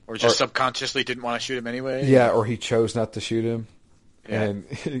 Or just subconsciously didn't want to shoot him anyway. Yeah, or he chose not to shoot him. Yeah. And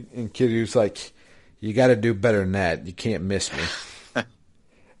Kiryu's like, you got to do better than that. You can't miss me.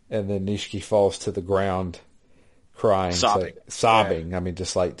 And then Nishiki falls to the ground, crying, sobbing. Yeah. I mean,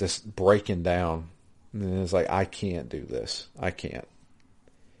 just breaking down. And then it's like, I can't do this. I can't.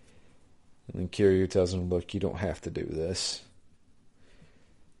 And then Kiryu tells him, look, you don't have to do this.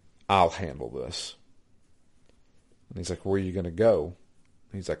 I'll handle this. And he's like, where are you going to go?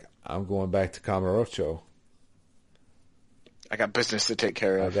 And he's like, I'm going back to Kamurocho. I got business to take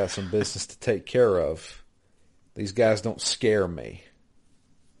care of. I got some business to take care of. These guys don't scare me.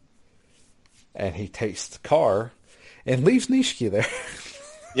 And he takes the car and leaves Nishiki there.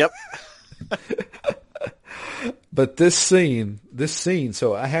 Yep. But this scene,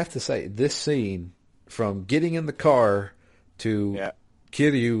 so I have to say, this scene, from getting in the car to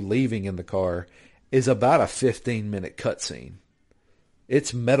Kiryu leaving in the car, is about a 15-minute cutscene.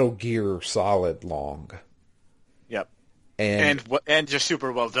 It's Metal Gear Solid long. Yep. And just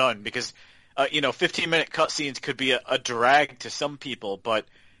super well done, because 15-minute cutscenes could be a drag to some people, but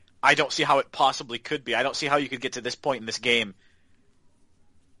I don't see how it possibly could be. I don't see how you could get to this point in this game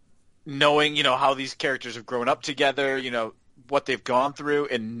knowing, how these characters have grown up together, what they've gone through,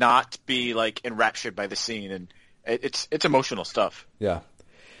 and not be like enraptured by the scene. And it's emotional stuff. Yeah.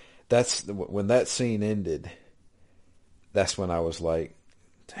 That's when that scene ended. That's when I was like,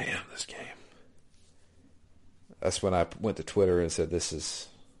 damn, this game. That's when I went to Twitter and said, this is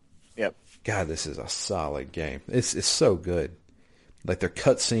a solid game. It's so good. Like their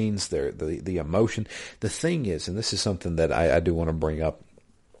cutscenes, the emotion. The thing is, and this is something that I do want to bring up,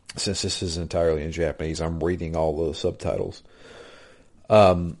 since this is entirely in Japanese, I'm reading all those subtitles.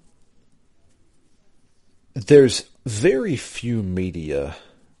 There's very few media.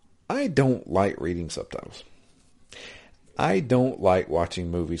 I don't like reading subtitles. I don't like watching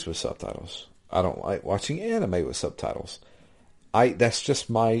movies with subtitles. I don't like watching anime with subtitles. That's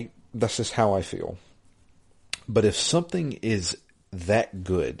just how I feel. But if something is that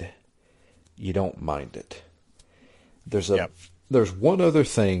good, you don't mind it. There's one other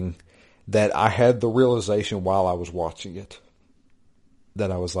thing that I had the realization while I was watching it,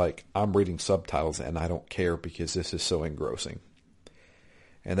 that I was like, I'm reading subtitles and I don't care because this is so engrossing.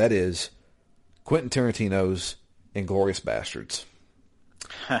 And that is Quentin Tarantino's Inglourious Bastards.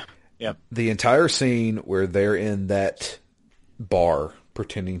 Yep. The entire scene where they're in that bar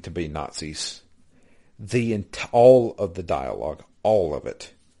pretending to be Nazis, all of the dialogue, all of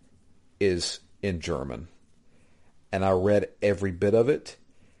it, is in German. And I read every bit of it,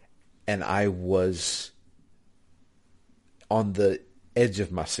 and I was on the edge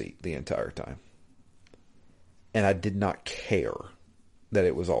of my seat the entire time. And I did not care that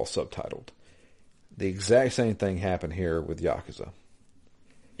it was all subtitled. The exact same thing happened here with Yakuza.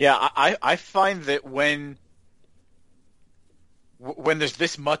 Yeah, I find that when there's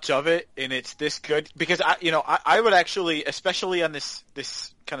this much of it and it's this good, because I would actually, especially on this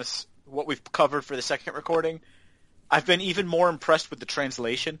kind of what we've covered for the second recording, I've been even more impressed with the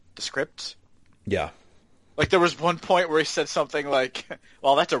translation, the scripts. Yeah. Like there was one point where he said something like,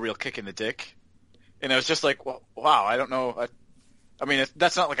 "Well, that's a real kick in the dick," and I was just like, well, "Wow, I don't know." I mean,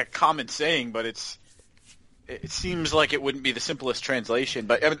 that's not like a common saying, but it seems like it wouldn't be the simplest translation.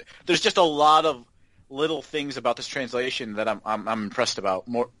 But I mean, there's just a lot of little things about this translation that I'm impressed about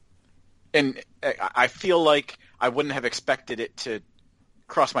more, and I feel like I wouldn't have expected it to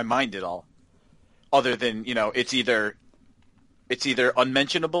cross my mind at all, other than it's either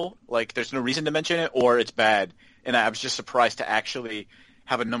unmentionable, like there's no reason to mention it, or it's bad. And I was just surprised to actually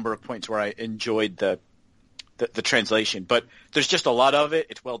have a number of points where I enjoyed the translation. But there's just a lot of it.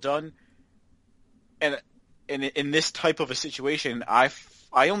 It's well done, and in this type of a situation, I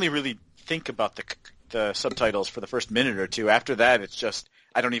only really think about the subtitles for the first minute or two. After that, it's just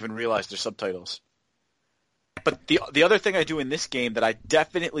I don't even realize there's subtitles. But the other thing I do in this game that I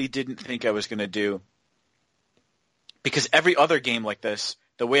definitely didn't think I was going to do, because every other game like this,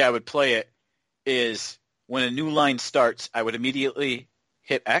 the way I would play it is when a new line starts, I would immediately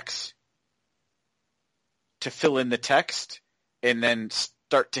hit X to fill in the text, and then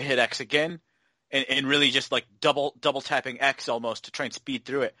start to hit X again, and really just like double tapping X almost to try and speed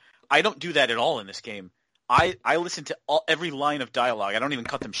through it. I don't do that at all in this game. I listen to every line of dialogue. I don't even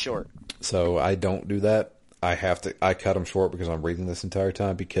cut them short. So I don't do that. I cut them short because I'm reading this entire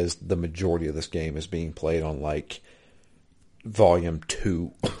time, because the majority of this game is being played on like volume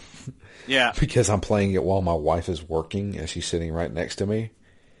 2. Yeah. Because I'm playing it while my wife is working and she's sitting right next to me.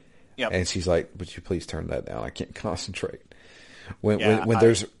 Yep. And she's like, "Would you please turn that down? I can't concentrate." When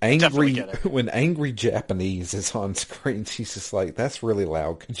there's angry Japanese is on screen, she's just like, "That's really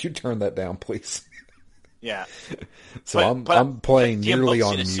loud. Could you turn that down, please?" Yeah. So I'm playing nearly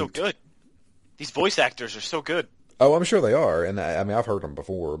on mute. Is so good. These voice actors are so good. Oh, I'm sure they are, and I mean I've heard them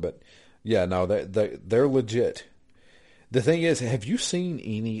before, but yeah, no, they're legit. The thing is, have you seen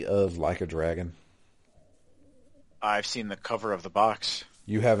any of Like a Dragon? I've seen the cover of the box.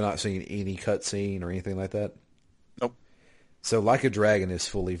 You have not seen any cutscene or anything like that? Nope. So Like a Dragon is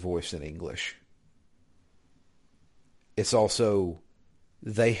fully voiced in English. It's also,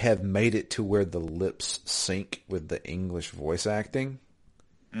 they have made it to where the lips sync with the English voice acting.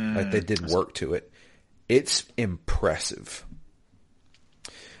 Like they did work to it. It's impressive.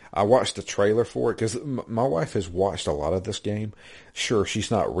 I watched the trailer for it because my wife has watched a lot of this game. Sure, she's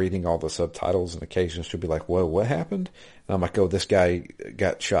not reading all the subtitles, and occasionally she'll be like, "Whoa, what happened?" And I'm like, "Oh, this guy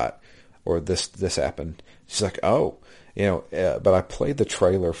got shot," or this happened. She's like, "Oh, but I played the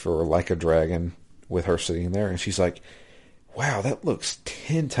trailer for Like a Dragon with her sitting there, and she's like, "Wow, that looks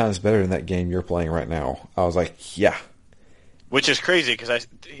 10 times better than that game you're playing right now." I was like, "Yeah." Which is crazy because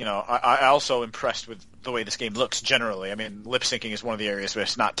I also impressed with the way this game looks generally. I mean, lip syncing is one of the areas where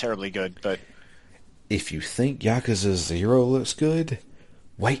it's not terribly good, but if you think Yakuza 0 looks good,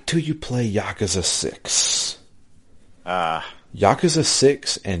 wait till you play Yakuza 6. Yakuza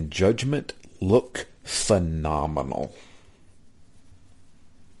 6 and Judgment look phenomenal.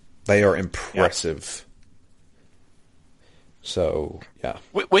 They are impressive. Yeah. So, yeah.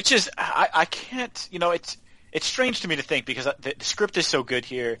 Which is, I can't, it's strange to me to think because the script is so good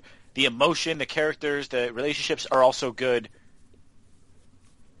here. The emotion, the characters, the relationships are also good.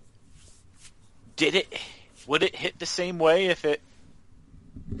 Would it hit the same way if it,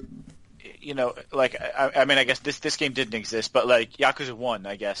 I mean, I guess this game didn't exist, but like Yakuza 1,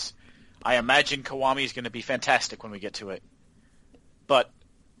 I guess. I imagine Kiwami is going to be fantastic when we get to it. But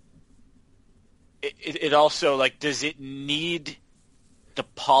it also, like, does it need the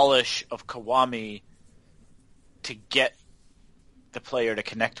polish of Kiwami to get the player to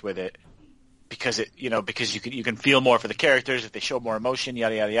connect with it? Because because you can feel more for the characters if they show more emotion,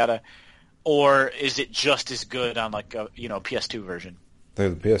 yada yada yada. Or is it just as good on like a PS2 version?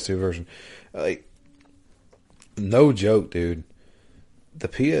 The PS2 version, like, no joke, dude. The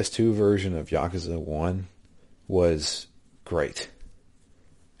PS2 version of Yakuza 1 was great.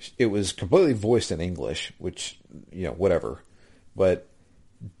 it was completely voiced in English, which, whatever. But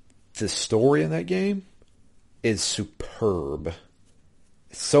the story in that game is superb.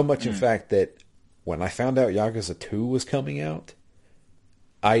 So much, in fact, that when I found out Yakuza 2 was coming out,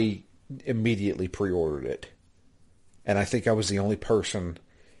 I immediately pre-ordered it. And I think I was the only person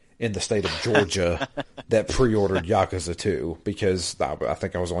in the state of Georgia that pre-ordered Yakuza 2, because I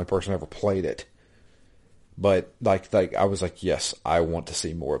think I was the only person who ever played it. But like I was like, yes, I want to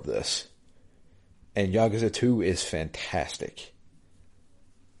see more of this. And Yakuza 2 is fantastic.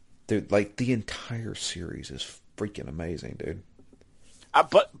 Dude, like the entire series is freaking amazing, dude.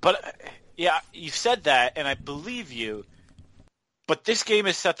 But yeah, you've said that, and I believe you. But this game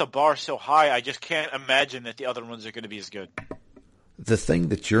has set the bar so high, I just can't imagine that the other ones are going to be as good. The thing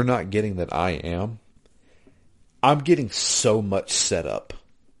that you're not getting that I am, I'm getting so much setup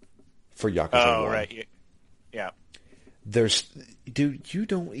for Yakuza 1. Oh, right. Yeah. Dude, you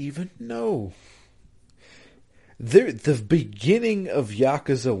don't even know. The beginning of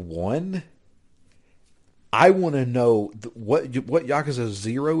Yakuza 1, I want to know what Yakuza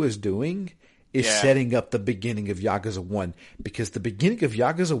 0 is doing is setting up the beginning of Yakuza 1, because the beginning of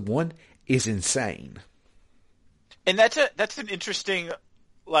Yakuza 1 is insane. And that's an interesting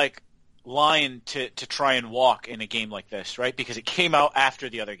line to try and walk in a game like this, right? Because it came out after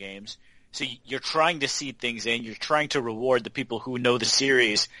the other games. So you're trying to seed things in. You're trying to reward the people who know the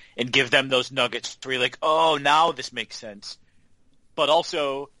series and give them those nuggets where you're like, oh, now this makes sense. But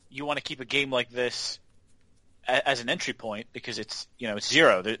also, you want to keep a game like this as an entry point because it's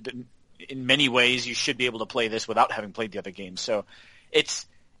zero. In many ways, you should be able to play this without having played the other games. So it's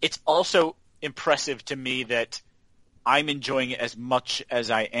also impressive to me that I'm enjoying it as much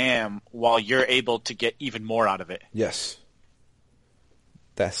as I am while you're able to get even more out of it. Yes.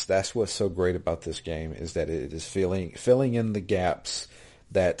 That's what's so great about this game, is that it is filling in the gaps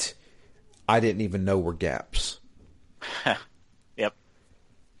that I didn't even know were gaps. Yep.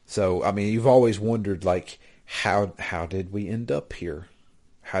 So, I mean, you've always wondered, like, how did we end up here?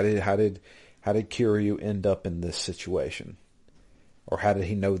 How did Kiryu end up in this situation? Or how did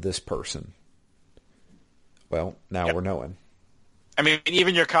he know this person? Well, now we're knowing. I mean,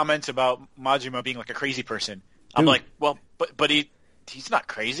 even your comments about Majima being like a crazy person, I'm like, well, but he's not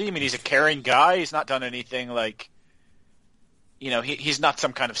crazy. I mean, he's a caring guy. He's not done anything like, he's not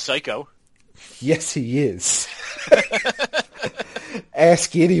some kind of psycho. Yes, he is.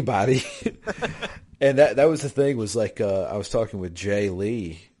 Ask anybody. And that was the thing, was like, I was talking with Jay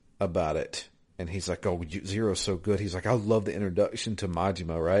Lee about it, and he's like, oh, Zero's so good. He's like, I love the introduction to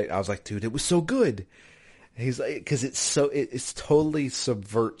Majima, right? I was like, dude, it was so good. And he's like, because it's totally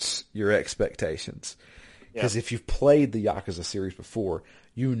subverts your expectations. Because if you've played the Yakuza series before,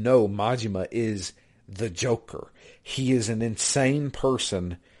 you know Majima is the Joker. He is an insane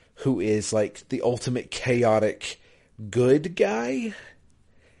person who is like the ultimate chaotic good guy.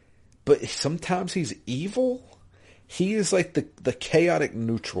 But sometimes he's evil. He is like the chaotic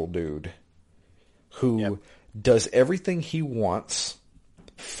neutral dude who does everything he wants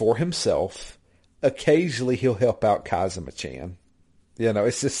for himself. Occasionally he'll help out Kazuma-chan.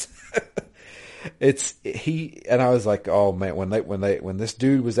 It's just... and I was like, oh man, when this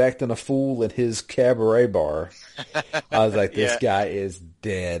dude was acting a fool in his cabaret bar, I was like, this guy is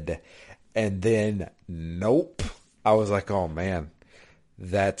dead. And then, nope. I was like, oh man,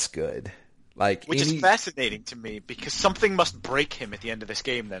 that's good. Which is fascinating to me, because something must break him at the end of this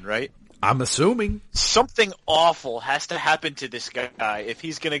game then, right? I'm assuming. Something awful has to happen to this guy if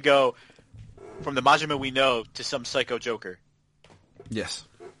he's going to go from the Majima we know to some psycho Joker. Yes.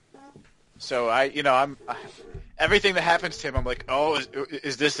 So I'm everything that happens to him, I'm like, oh,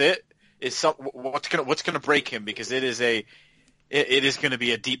 is this it? What's gonna break him? Because it is going to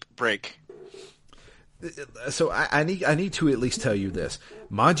be a deep break. So I need to at least tell you this: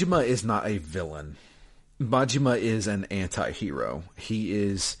 Majima is not a villain. Majima is an anti-hero. He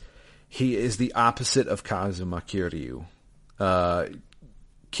is the opposite of Kazuma Kiryu.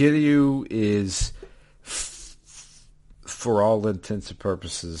 Kiryu is, for all intents and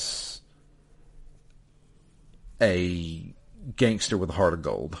purposes, a gangster with a heart of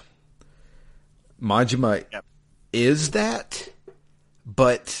gold. Majima is that,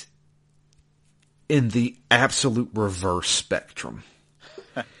 but in the absolute reverse spectrum.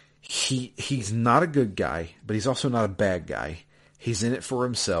 He's not a good guy, but he's also not a bad guy. He's in it for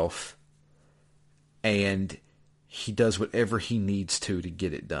himself, and he does whatever he needs to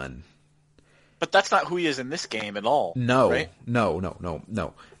get it done. But that's not who he is in this game at all. No, right?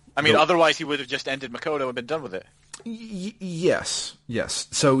 No. I mean, otherwise he would have just ended Makoto and been done with it. Yes.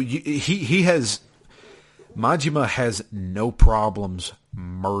 So he has... Majima has no problems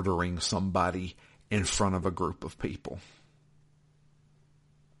murdering somebody in front of a group of people.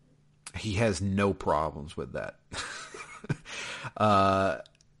 He has no problems with that.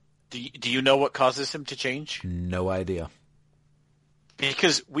 Do you know what causes him to change? No idea.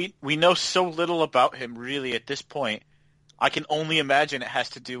 Because we know so little about him really at this point. I can only imagine it has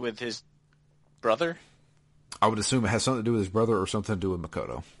to do with his brother. I would assume it has something to do with his brother or something to do with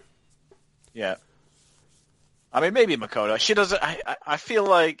Makoto. Yeah. I mean, maybe Makoto. She doesn't. I feel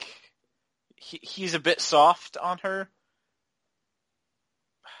like he's a bit soft on her.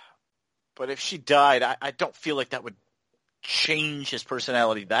 But if she died, I don't feel like that would change his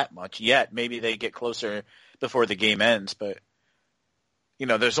personality that much yet. Maybe they get closer before the game ends. But,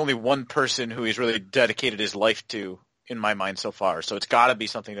 there's only one person who he's really dedicated his life to in my mind so far. So it's got to be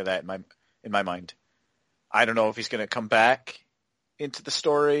something to that in my mind. I don't know if he's going to come back into the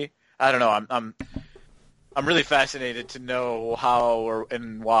story. I don't know. I'm really fascinated to know how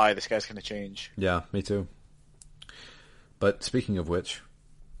and why this guy's going to change. Yeah, me too. But speaking of which,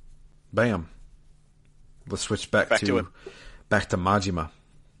 bam. Let's switch back to Majima.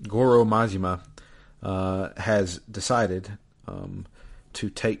 Goro Majima has decided to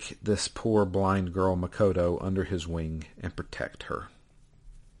take this poor blind girl Makoto under his wing and protect her.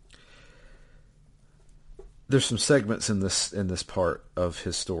 There's some segments in this part of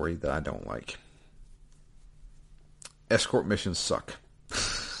his story that I don't like. Escort missions suck.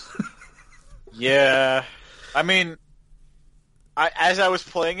 Yeah. I mean, as I was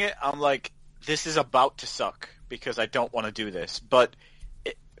playing it, I'm like, this is about to suck because I don't want to do this. But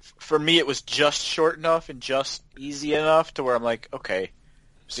for me, it was just short enough and just easy enough to where I'm like, okay,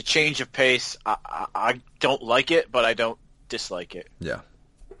 it's a change of pace. I don't like it, but I don't dislike it. Yeah.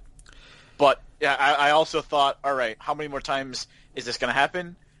 But yeah, I also thought, all right, how many more times is this going to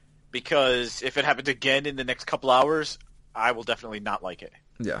happen? Because if it happens again in the next couple hours, I will definitely not like it.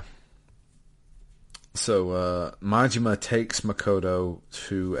 Yeah. So Majima takes Makoto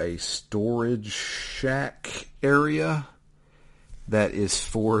to a storage shack area that is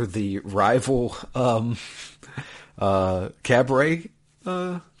for the rival cabaret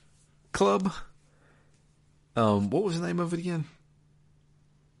club. What was the name of it again?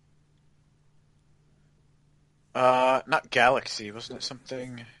 Not Galaxy, wasn't it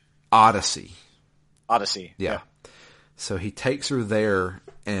something? Odyssey. Yeah. So he takes her there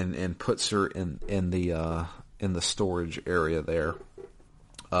and puts her in the storage area there.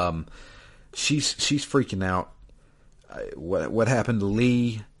 She's freaking out. What happened to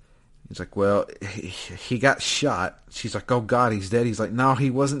Lee? He's like, well, he got shot. She's like, oh God, he's dead. He's like, no, he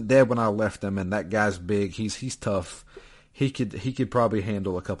wasn't dead when I left him. And that guy's big. He's tough. He could probably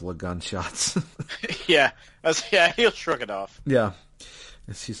handle a couple of gunshots. Yeah, he'll shrug it off. Yeah.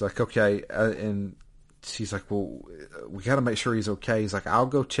 And she's like, okay. And she's like, well, we got to make sure he's okay. He's like, I'll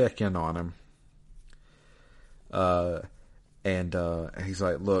go check in on him. And he's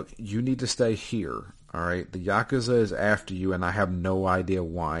like, look, you need to stay here. All right. The Yakuza is after you, and I have no idea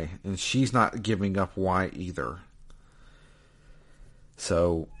why. And she's not giving up why either.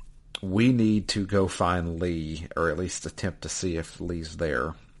 So we need to go find Lee, or at least attempt to see if Lee's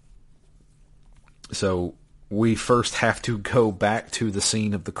there. So we first have to go back to the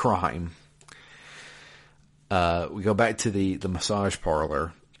scene of the crime. We go back to the massage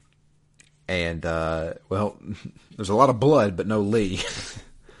parlor. And, well, there's a lot of blood, but no Lee.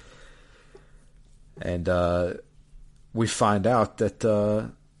 And we find out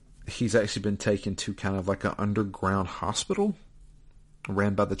that he's actually been taken to kind of like an underground hospital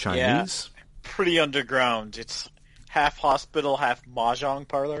ran by the Chinese. Yeah, pretty underground. It's half hospital, half mahjong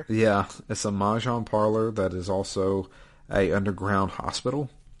parlor. Yeah, it's a mahjong parlor that is also a underground hospital.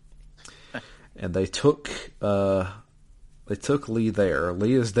 And they took Lee there.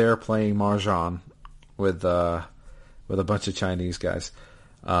 Lee is there playing mahjong with a bunch of Chinese guys.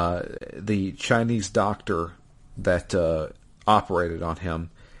 The Chinese doctor that operated on him,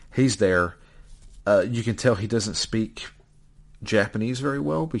 he's there. You can tell he doesn't speak Japanese very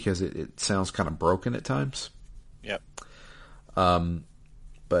well because it sounds kind of broken at times. Yep.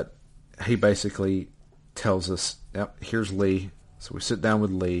 But he basically tells us, yep, here's Lee. So we sit down with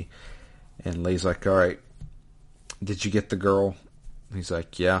Lee, and Lee's like, all right, did you get the girl? He's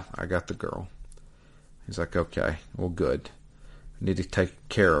like, yeah, I got the girl. He's like, okay, well, good. I need to take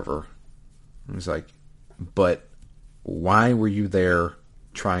care of her. He's like, but why were you there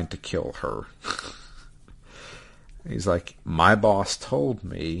trying to kill her? He's like, my boss told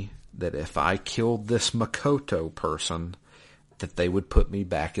me that if I killed this Makoto person, that they would put me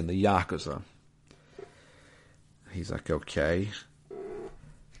back in the Yakuza. He's like, okay.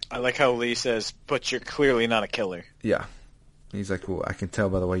 I like how Lee says, but you're clearly not a killer. Yeah. He's like, well, I can tell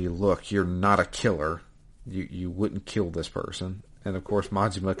by the way you look, you're not a killer. You wouldn't kill this person. And of course,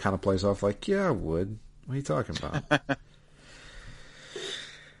 Majima kind of plays off like, yeah, I would. What are you talking about?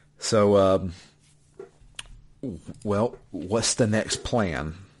 So, well, what's the next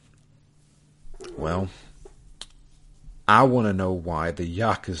plan? Well, I want to know why the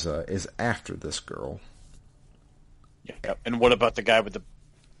Yakuza is after this girl. Yeah, and what about the guy with the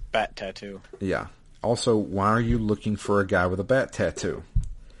bat tattoo? Yeah. Also, why are you looking for a guy with a bat tattoo?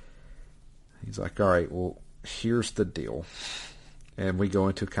 He's like, all right, well, here's the deal. And we go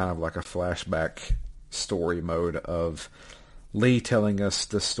into kind of like a flashback story mode of Lee telling us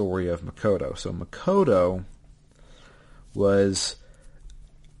the story of Makoto. So Makoto was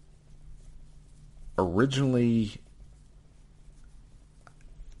originally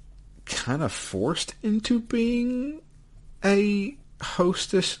kind of forced into being a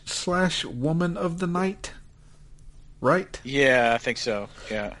hostess / woman of the night, right? Yeah, I think so.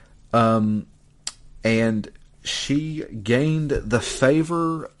 Yeah. And she gained the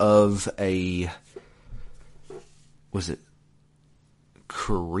favor of was it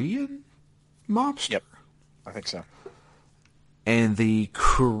Korean mobster? Yep, I think so. And the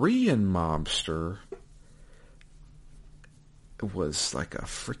Korean mobster was like a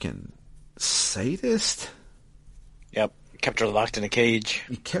freaking sadist. Yep. Kept her locked in a cage.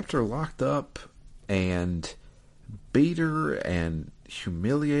 He kept her locked up and beat her and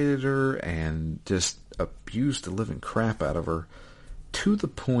humiliated her and just abused the living crap out of her to the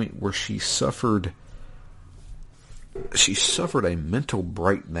point where she suffered a mental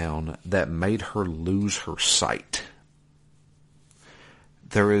breakdown that made her lose her sight.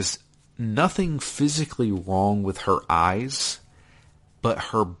 There is nothing physically wrong with her eyes, but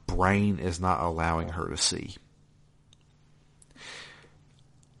her brain is not allowing her to see.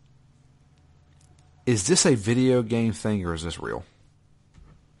 Is this a video game thing or is this real?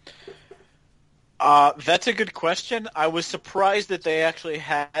 That's a good question. I was surprised that they actually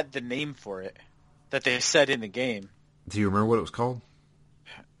had the name for it, that they said in the game. Do you remember what it was called?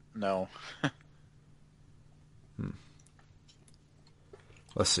 No.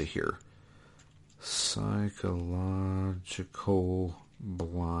 Let's see here. Psychological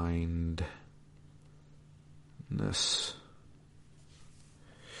blindness.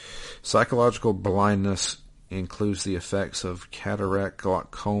 Psychological blindness includes the effects of cataract,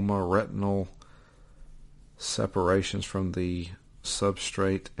 glaucoma, retinal separations from the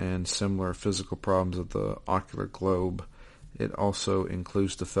substrate, and similar physical problems of the ocular globe. It also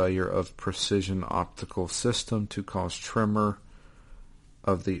includes the failure of precision optical system to cause tremor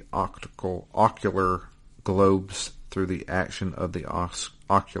of the ocular globes through the action of the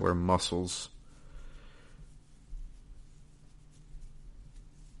ocular muscles.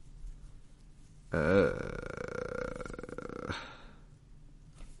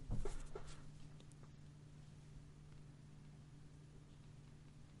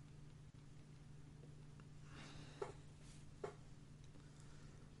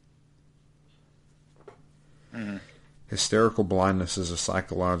 Hysterical blindness is a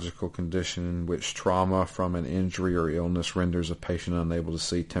psychological condition in which trauma from an injury or illness renders a patient unable to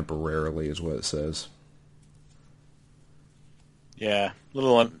see temporarily, is what it says. Yeah,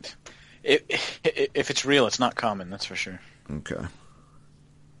 if it's real, it's not common, that's for sure. Okay.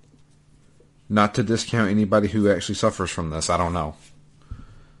 Not to discount anybody who actually suffers from this, I don't know.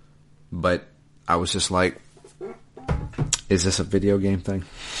 But I was just like, is this a video game thing?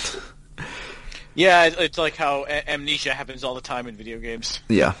 Yeah, it's like how amnesia happens all the time in video games.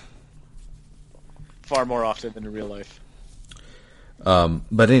 Yeah. Far more often than in real life.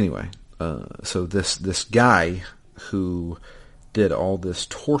 But anyway, so this guy who did all this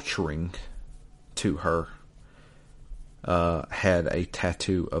torturing to her had a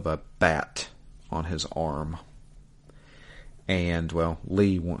tattoo of a bat on his arm. And, well,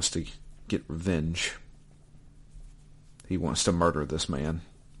 Lee wants to get revenge. He wants to murder this man.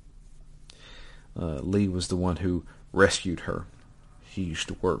 Lee was the one who rescued her. He used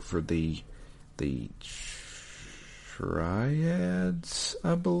to work for the Triads,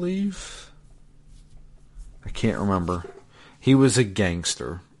 I believe. I can't remember. He was a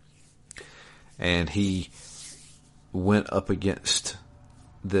gangster. And he went up against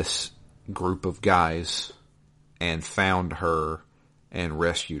this group of guys and found her and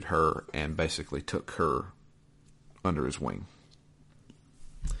rescued her and basically took her under his wing.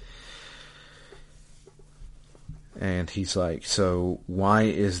 And he's like, so why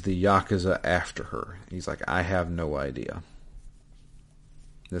is the Yakuza after her? He's like, I have no idea.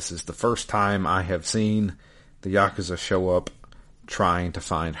 This is the first time I have seen the Yakuza show up trying to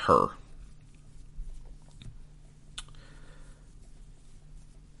find her.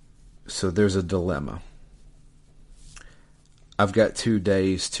 So there's a dilemma. I've got 2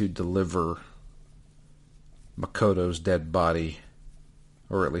 days to deliver Makoto's dead body,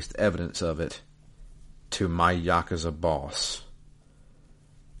 or at least evidence of it, to my Yakuza boss,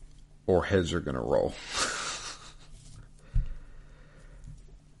 or heads are going to roll.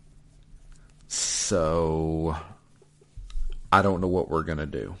 So I don't know what we're going to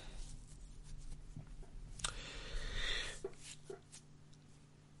do.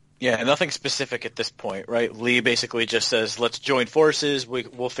 Yeah, nothing specific at this point, right? Lee basically just says, let's join forces,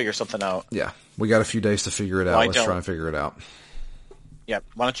 we'll figure something out. Yeah, we got a few days to figure it out. Let's try and figure it out. Yeah,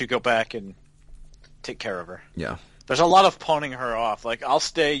 why don't you go back and take care of her? Yeah. There's a lot of pawning her off. Like, I'll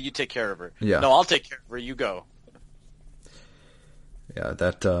stay, you take care of her. Yeah. No, I'll take care of her, you go. Yeah,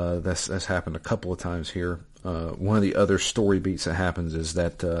 that's happened a couple of times here. One of the other story beats that happens is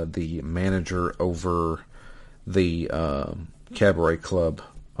that the manager over the cabaret club,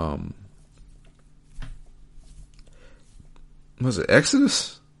 was it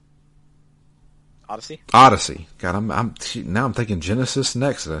Exodus? Odyssey. God, I'm now I'm thinking Genesis and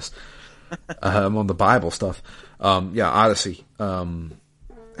Exodus. I'm on the Bible stuff. Odyssey.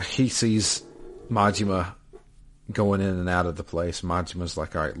 He sees Majima going in and out of the place. Majima's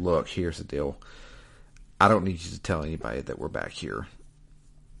like, all right, look, here's the deal. I don't need you to tell anybody that we're back here.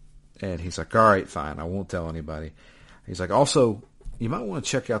 And he's like, all right, fine, I won't tell anybody. He's like, also, you might want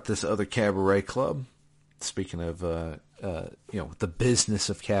to check out this other cabaret club. Speaking of, the business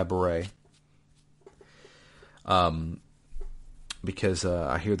of cabaret. Because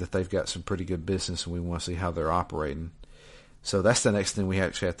I hear that they've got some pretty good business and we want to see how they're operating. So that's the next thing we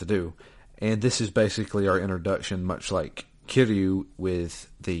actually have to do. And this is basically our introduction, much like Kiryu with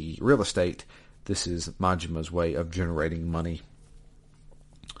the real estate. This is Majima's way of generating money.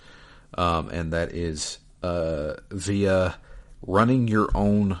 And that is via running your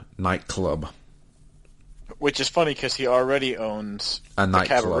own nightclub. Which is funny because he already owns a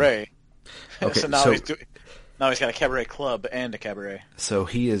cabaret. Okay, so now he's got a cabaret club and a cabaret. So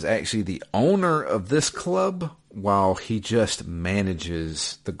he is actually the owner of this club while he just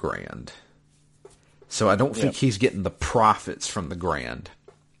manages the Grand. So I don't think he's getting the profits from the Grand.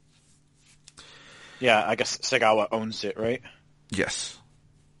 Yeah, I guess Segawa owns it, right? Yes.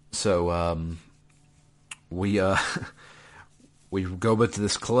 So we go back to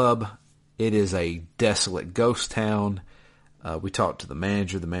this club. It is a desolate ghost town. We talked to the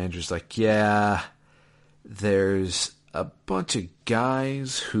manager. The manager's like, yeah, there's a bunch of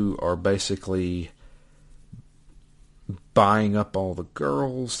guys who are basically buying up all the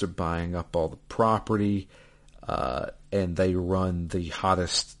girls. They're buying up all the property. And they run the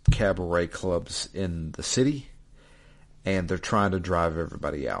hottest cabaret clubs in the city. And they're trying to drive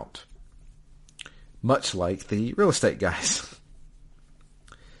everybody out. Much like the real estate guys.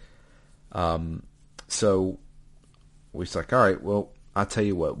 So we're like, all right, well, I'll tell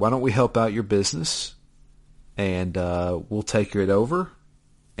you what. Why don't we help out your business? And we'll take it over.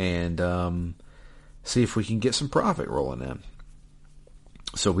 And see if we can get some profit rolling in.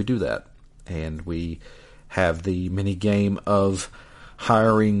 So we do that. And we have the mini game of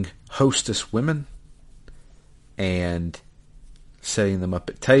hiring hostess women and setting them up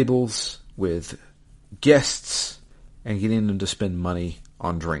at tables with guests and getting them to spend money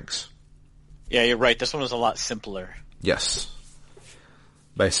on drinks. Yeah, you're right. This one was a lot simpler. Yes.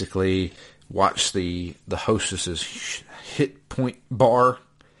 Basically, watch the hostess's hit point bar,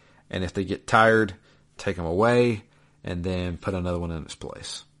 and if they get tired, take them away, and then put another one in its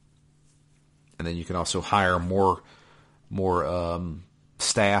place. And then you can also hire more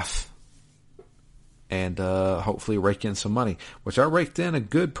staff and hopefully rake in some money, which I raked in a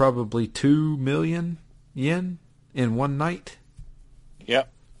good probably 2 million yen in one night.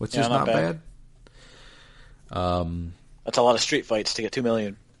 Yep. Which is not bad. That's a lot of street fights to get 2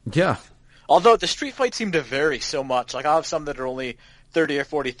 million. Yeah. Although the street fights seem to vary so much. Like, I'll have some that are only 30 or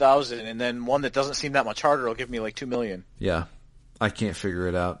 40,000, and then one that doesn't seem that much harder will give me like 2 million. Yeah. I can't figure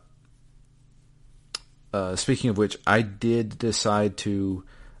it out. Speaking of which, I did decide to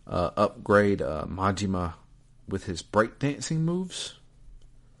upgrade Majima with his breakdancing moves.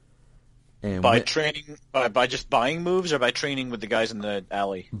 And by training, by just buying moves, or by training with the guys in the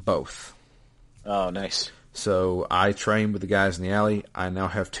alley? Both. Oh, nice. So I train with the guys in the alley. I now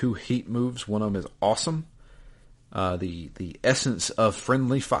have 2 heat moves. One of them is awesome. The essence of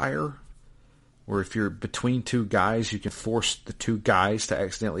friendly fire, where if you're between 2 guys, you can force the 2 guys to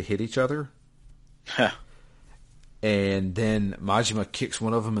accidentally hit each other. And then Majima kicks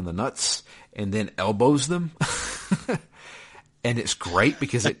one of them in the nuts and then elbows them. And it's great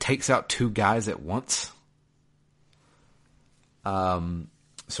because it takes out 2 guys at once.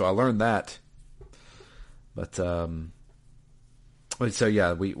 So I learned that. But, so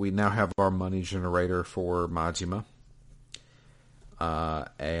yeah, we now have our money generator for Majima.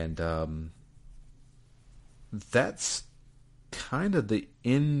 And that's kind of the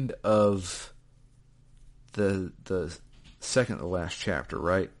end of the second to last chapter,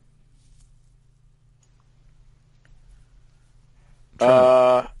 right?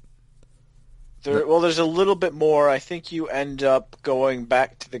 There's a little bit more. I think you end up going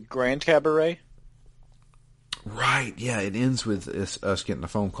back to the Grand Cabaret. Right, yeah, it ends with us getting a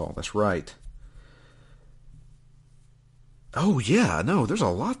phone call. That's right. Oh yeah, no, there's a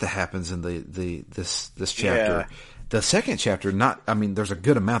lot that happens in this chapter. Yeah. The second chapter, there's a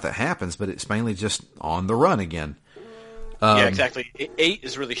good amount that happens, but it's mainly just on the run again. Yeah, exactly. 8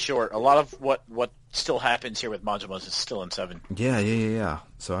 is really short. A lot of what still happens here with Majima is still in 7. Yeah.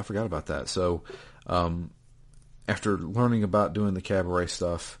 So I forgot about that. So after learning about doing the cabaret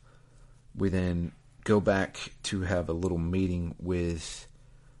stuff, we then go back to have a little meeting with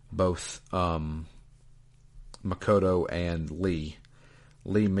both Makoto and Lee.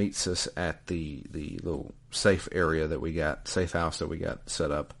 Lee meets us at the little safe area that we got, safe house that we got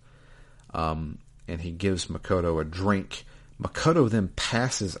set up. And he gives Makoto a drink. Makoto then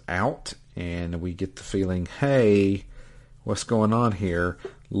passes out, and we get the feeling, hey, what's going on here?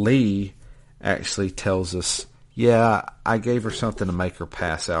 Lee actually tells us, yeah, I gave her something to make her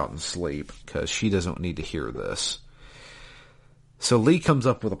pass out and sleep, because she doesn't need to hear this. So Lee comes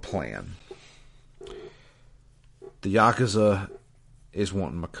up with a plan. The Yakuza is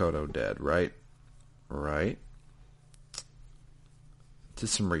wanting Makoto dead, right? Right. Did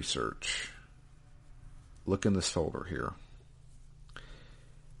some research. Look in this folder here.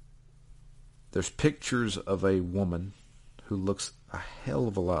 There's pictures of a woman who looks a hell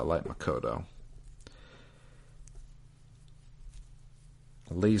of a lot like Makoto.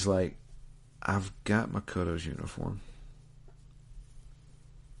 Lee's like, I've got Makoto's uniform.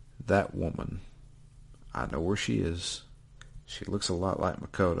 That woman, I know where she is. She looks a lot like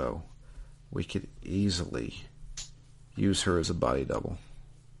Makoto. We could easily use her as a body double.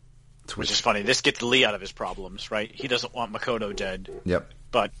 Which is funny. This gets Lee out of his problems, right? He doesn't want Makoto dead. Yep.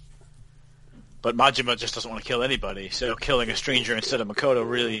 But Majima just doesn't want to kill anybody, so killing a stranger instead of Makoto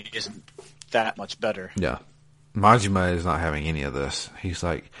really isn't that much better. Yeah. Majima is not having any of this. He's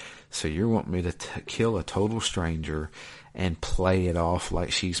like, so you want me to kill a total stranger and play it off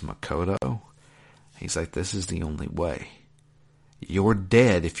like she's Makoto? He's like, this is the only way. You're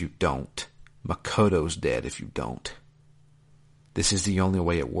dead if you don't. Makoto's dead if you don't. This is the only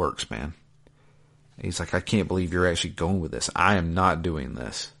way it works, man. He's like, I can't believe you're actually going with this. I am not doing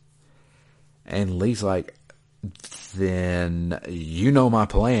this. And Lee's like, then you know my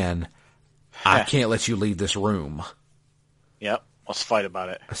plan. I can't let you leave this room. Yep, let's fight about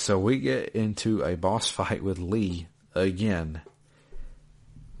it. So we get into a boss fight with Lee again.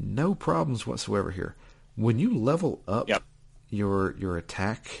 No problems whatsoever here. When you level up your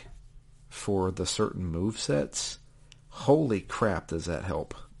attack for the certain movesets, holy crap, does that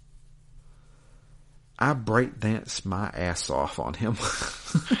help. I breakdanced my ass off on him.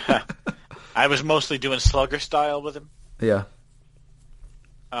 I was mostly doing slugger style with him. Yeah.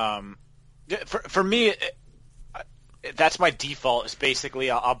 For me, that's my default. Is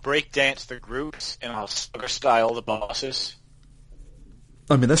basically I'll break dance the groups and I'll slugger style the bosses.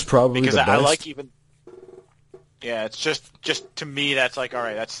 I mean, that's probably because the best. I like even. Yeah, it's just to me that's like, all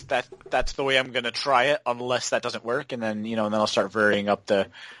right, that's the way I'm gonna try it unless that doesn't work, and then then I'll start varying up the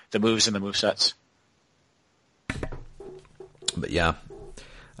moves and the movesets. But yeah,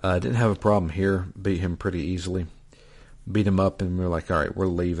 didn't have a problem here. Beat him pretty easily. Beat him up, and we were like, all right, we're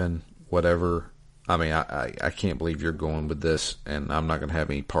leaving. Whatever. I mean, I can't believe you're going with this, and I'm not going to have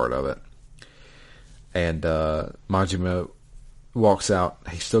any part of it. And Majima walks out.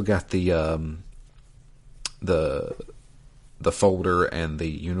 He's still got the folder and the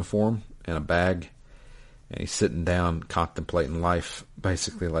uniform in a bag, and he's sitting down contemplating life,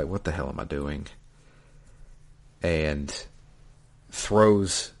 basically like, what the hell am I doing? And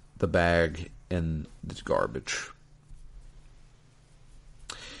throws the bag in the garbage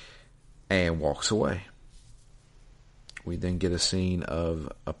and walks away. We then get a scene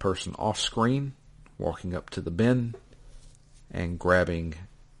of a person off screen walking up to the bin and grabbing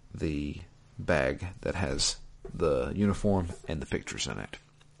the bag that has the uniform and the pictures in it.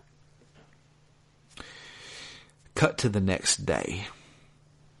 Cut to the next day.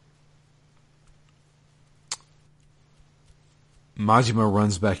 Majima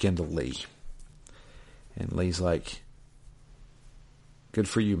runs back into Lee. And Lee's like, good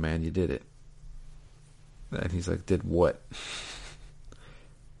for you, man. You did it. And he's like, did what?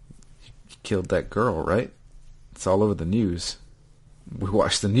 killed that girl, right? It's all over the news. We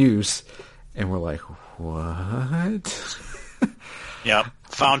watch the news, and we're like, what? Yep.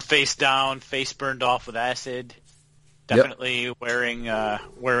 Found face down, face burned off with acid. Definitely wearing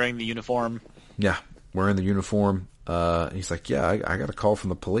the uniform. Yeah, wearing the uniform. He's like, yeah, I got a call from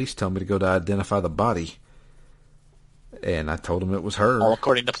the police telling me to go to identify the body. And I told him it was her. All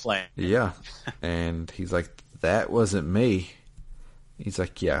according to plan. Yeah. And he's like, that wasn't me. He's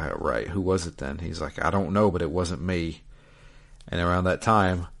like, yeah, right. Who was it then? He's like, I don't know, but it wasn't me. And around that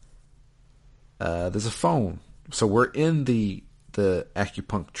time, there's a phone. So we're in the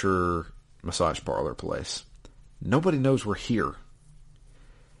acupuncture massage parlor place. Nobody knows we're here.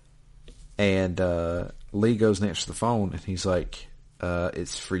 And Lee goes and answers the phone, and he's like,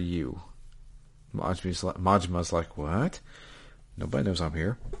 it's for you. Majima's like, what? Nobody knows I'm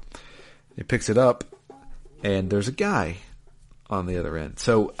here. He picks it up, and there's a guy on the other end.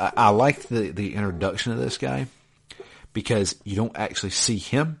 So I like the introduction of this guy because you don't actually see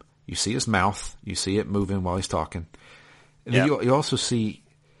him. You see his mouth. You see it moving while he's talking. And then you also see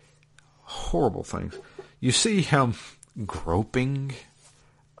horrible things. You see him groping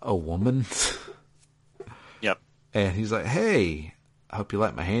a woman. Yep. And he's like, hey, I hope you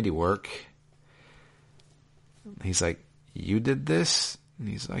like my handiwork. He's like, you did this? And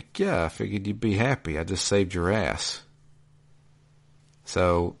he's like, yeah, I figured you'd be happy. I just saved your ass.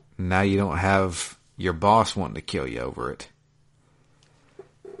 So now you don't have your boss wanting to kill you over it.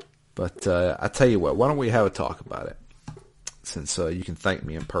 But I tell you what, why don't we have a talk about it? Since you can thank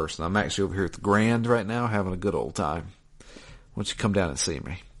me in person. I'm actually over here at the Grand right now having a good old time. Why don't you come down and see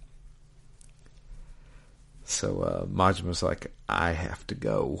me? So Majima's like, I have to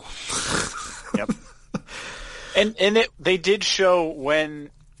go. Yep. And they did show when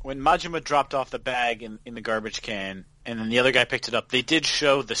Majima dropped off the bag in the garbage can, and then the other guy picked it up. They did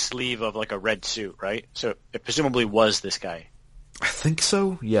show the sleeve of like a red suit, right? So it presumably was this guy. I think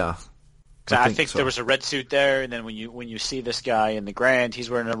so. Yeah. I think so. There was a red suit there, and then when you see this guy in the Grand, he's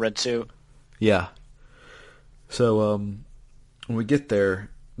wearing a red suit. Yeah. So when we get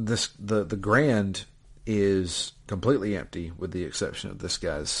there, the Grand is completely empty with the exception of this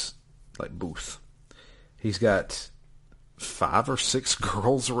guy's like booth. He's got 5 or 6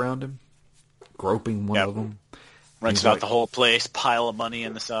 girls around him, groping one of them. Rents out the whole place, pile of money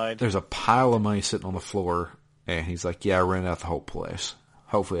in the side. There's a pile of money sitting on the floor, and he's like, yeah, I rented out the whole place.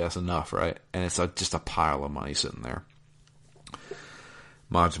 Hopefully that's enough, right? And it's just a pile of money sitting there.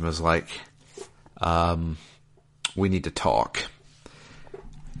 Majima's like, we need to talk.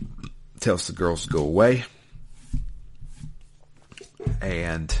 Tells the girls to go away.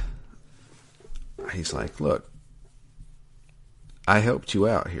 And he's like, look, I helped you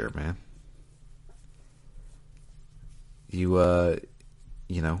out here, man. You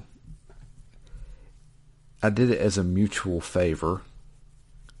know, I did it as a mutual favor.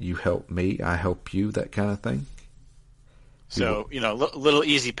 You help me, I help you, that kind of thing. So, little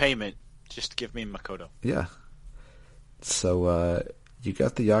easy payment. Just give me Makoto. Yeah. So, you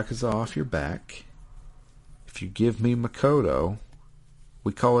got the Yakuza off your back. If you give me Makoto,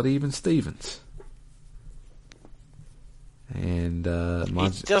 we call it even Stevens. And he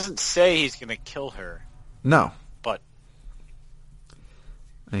doesn't say he's going to kill her. No. But.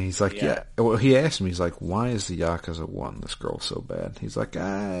 And he's like, yeah. Well, he asked me, he's like, why is the Yakuza want this girl so bad? He's like,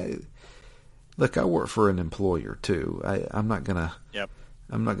 look, I work for an employer too. I'm not gonna. Yep.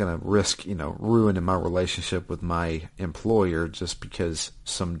 I'm not gonna risk, ruining my relationship with my employer just because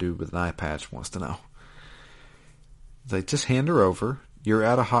some dude with an eye patch wants to know. They just hand her over. You're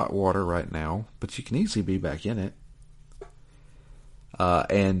out of hot water right now, but you can easily be back in it.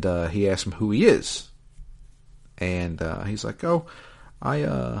 And he asked him who he is, and he's like, "Oh,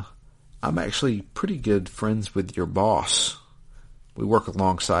 I'm actually pretty good friends with your boss. We work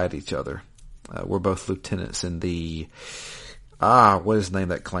alongside each other. We're both lieutenants in the what is the name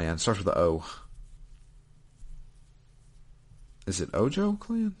of that clan? Starts with the O. Is it Ojo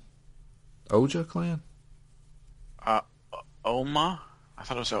clan? Oja clan? Oma? I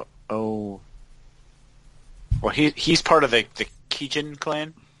thought it was O. Well, he's part of the Kijin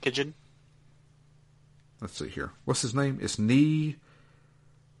clan. Kijin. Let's see here. What's his name? It's Nishitani.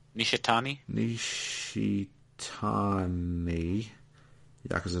 Nishitani.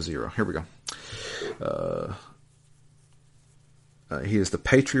 Yakuza 0. Here we go. He is the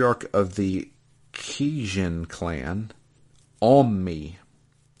patriarch of the Kijin clan, Ommi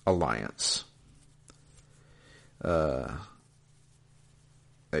Alliance. There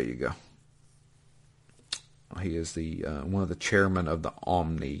you go. He is the one of the chairmen of the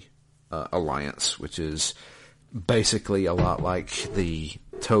Omni Alliance, which is basically a lot like the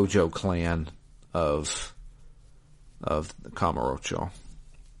Tojo clan of the Kamurocho.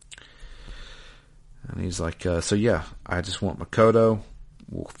 And he's like, so yeah, I just want Makoto.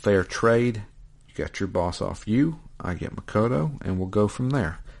 We'll fair trade. You got your boss off you. I get Makoto, and we'll go from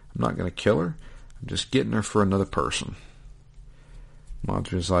there. I'm not going to kill her. I'm just getting her for another person.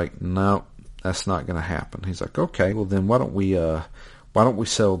 Majima's like, no, that's not going to happen. He's like, okay, well then why don't we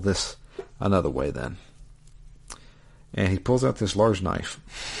sell this another way then? And he pulls out this large knife.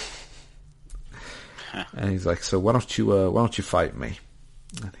 And he's like, so why don't you fight me?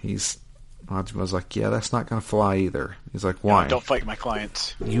 And Majima's like, yeah, that's not going to fly either. He's like, why? No, don't fight my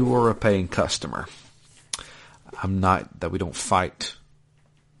clients. You are a paying customer. I'm not, that we don't fight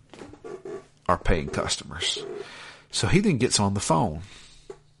our paying customers. So he then gets on the phone.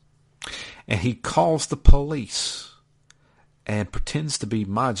 And he calls the police and pretends to be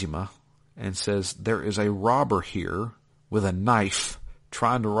Majima and says, there is a robber here with a knife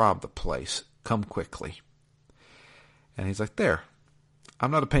trying to rob the place. Come quickly. And he's like, there.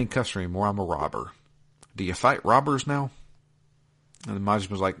 I'm not a paying customer anymore. I'm a robber. Do you fight robbers now? And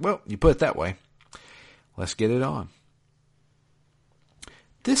Majima's like, well, you put it that way. Let's get it on.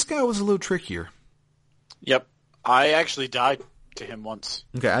 This guy was a little trickier. Yep. I actually died to him once.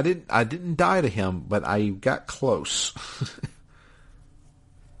 Okay, I didn't die to him, but I got close.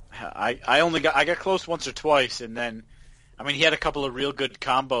 I got close once or twice, and then, I mean, he had a couple of real good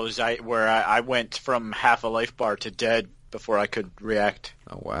combos where I went from half a life bar to dead before I could react.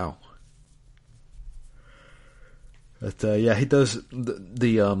 Oh, wow. But, yeah, he does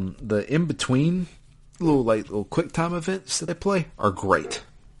the in-between little quick time events that they play are great.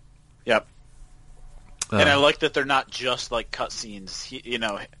 Yep. And I like that they're not just like cutscenes. You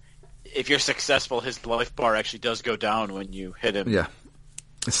know, if you're successful, his life bar actually does go down when you hit him. Yeah.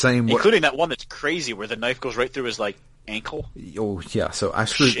 Same. Including that one that's crazy where the knife goes right through his like ankle. Oh yeah. So I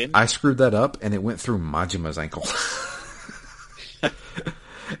screwed that up, and it went through Majima's ankle, and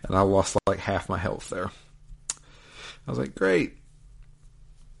I lost like half my health there. I was like, great.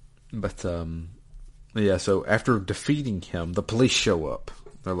 But yeah. So after defeating him, the police show up.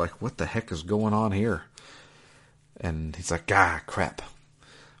 They're like, what the heck is going on here? And he's like, crap.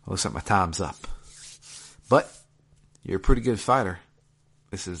 Looks like my time's up. But you're a pretty good fighter.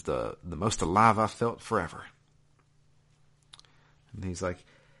 This is the most alive I've felt forever. And he's like,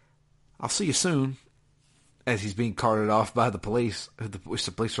 I'll see you soon. As he's being carted off by the police. The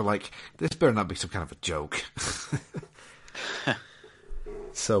police are like, this better not be some kind of a joke.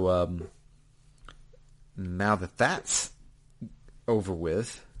 So, now that that's over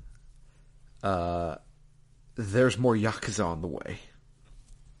with, there's more Yakuza on the way.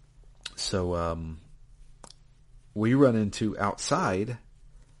 So, we run into outside,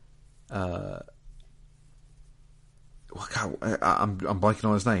 I'm blanking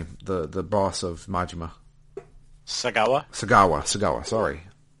on his name. The boss of Majima. Sagawa, sorry.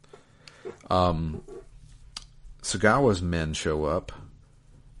 Sagawa's men show up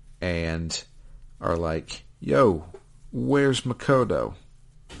and are like, yo, where's Makoto?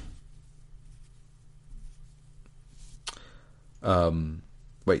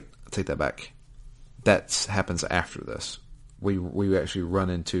 Wait, I'll take that back. That happens after this. We actually run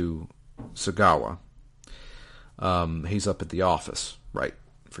into Sagawa. He's up at the office, right?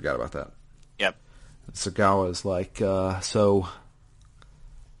 Forgot about that. Yep. Sagawa is like, so...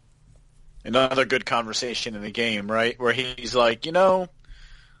 Another good conversation in the game, right? Where he's like, you know,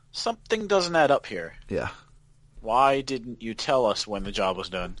 something doesn't add up here. Yeah. Why didn't you tell us when the job was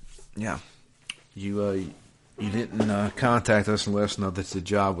done? Yeah. You didn't contact us and let us know that the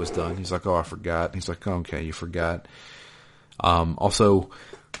job was done. He's like, oh, I forgot. He's like, oh, okay, you forgot. Also,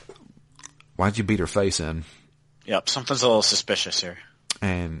 why'd you beat her face in? Yep, something's a little suspicious here.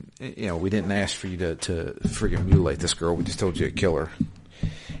 And, you know, we didn't ask for you to freaking mutilate this girl. We just told you to kill her.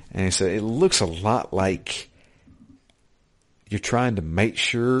 And he said, it looks a lot like you're trying to make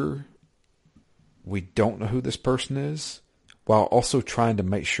sure we don't know who this person is, while also trying to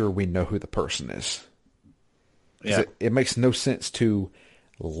make sure we know who the person is. Yeah. It makes no sense to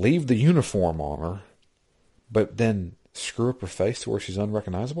leave the uniform on her, but then screw up her face to where she's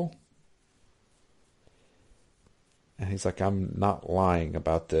unrecognizable. And he's like, I'm not lying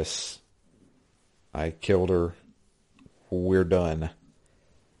about this. I killed her. We're done.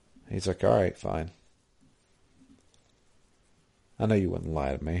 He's like, all right, fine. I know you wouldn't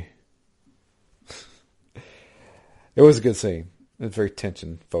lie to me. It was a good scene. It was very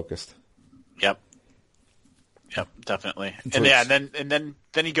tension focused. Yep, definitely. And yeah, and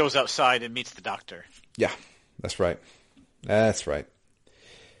then he goes outside and meets the doctor. Yeah, that's right. That's right.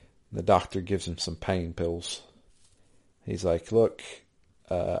 The doctor gives him some pain pills. He's like, look,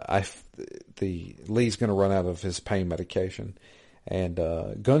 Lee's going to run out of his pain medication, and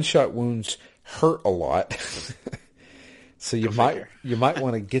gunshot wounds hurt a lot. So you might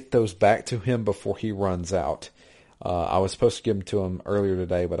want to get those back to him before he runs out. I was supposed to give them to him earlier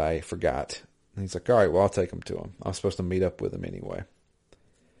today, but I forgot. And he's like, all right, well, I'll take them to him. I was supposed to meet up with him anyway.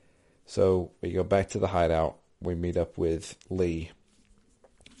 So we go back to the hideout. We meet up with Lee,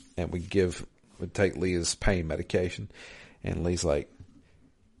 and we take Lee his pain medication. And Lee's like,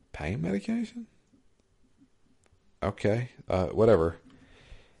 pain medication? Okay, whatever.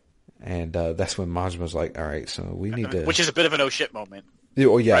 And that's when Majima's like, all right, so we need to... Which is a bit of an oh shit moment.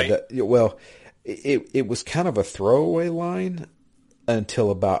 Oh, yeah. Right? It was kind of a throwaway line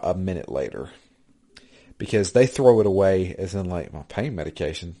until about a minute later. Because they throw it away as in like, my pain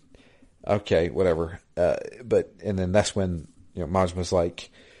medication. Okay, whatever. And then that's when Majima's like,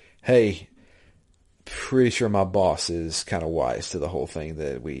 hey, pretty sure my boss is kind of wise to the whole thing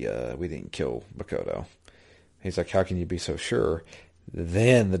that we didn't kill Makoto. He's like, how can you be so sure?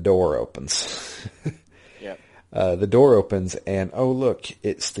 Then the door opens. Yep. The door opens, and oh look,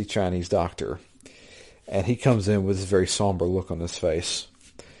 it's the Chinese doctor, and he comes in with this very somber look on his face,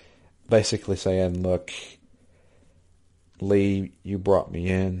 basically saying, "Look, Lee, you brought me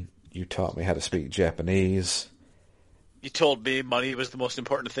in. You taught me how to speak Japanese. You told me money was the most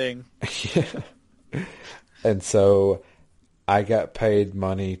important thing." Yeah. And so I got paid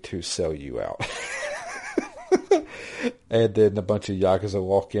money to sell you out." And then a bunch of Yakuza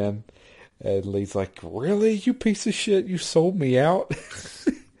walk in, and Lee's like, really, you piece of shit, you sold me out?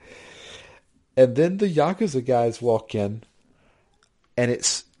 And then the Yakuza guys walk in, and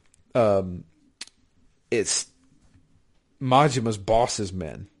it's Majima's boss's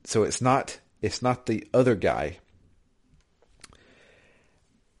men. So it's not the other guy.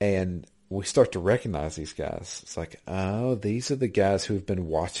 And we start to recognize these guys. It's like, oh, these are the guys who've been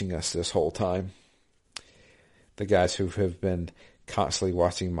watching us this whole time. The guys who have been constantly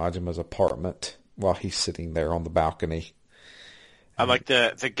watching Majima's apartment while he's sitting there on the balcony. I like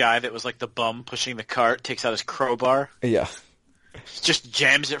the guy that was like the bum pushing the cart, takes out his crowbar. Yeah. Just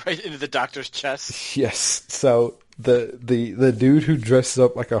jams it right into the doctor's chest. Yes. So the dude who dresses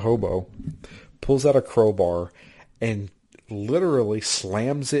up like a hobo pulls out a crowbar and literally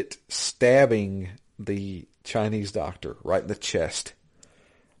slams it, stabbing the Chinese doctor right in the chest.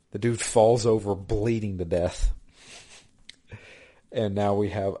 The dude falls over bleeding to death. And now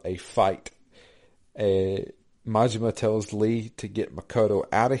we have a fight. Majima tells Lee to get Makoto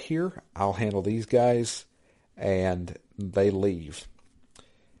out of here. I'll handle these guys. And they leave.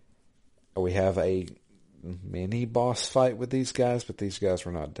 We have a mini boss fight with these guys, but these guys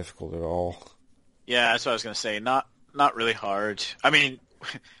were not difficult at all. Yeah, that's what I was going to say. Not really hard. I mean,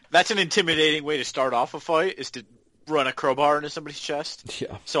 that's an intimidating way to start off a fight, is to run a crowbar into somebody's chest.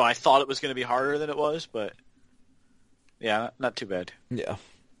 Yeah. So I thought it was going to be harder than it was, but yeah, not too bad. Yeah.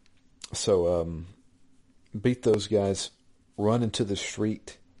 So, beat those guys, run into the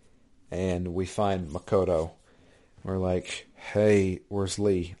street, and we find Makoto. We're like, hey, where's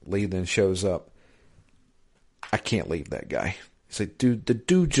Lee? Lee then shows up. I can't leave that guy. He's like, dude, the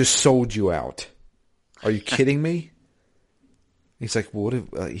dude just sold you out. Are you kidding me? He's like, well, what if,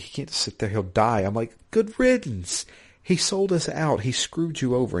 he can't sit there, he'll die. I'm like, good riddance. He sold us out. He screwed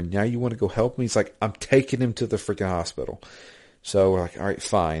you over, and now you want to go help me? He's like, I'm taking him to the freaking hospital. So we're like, all right,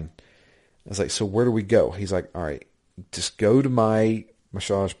 fine. I was like, so where do we go? He's like, all right, just go to my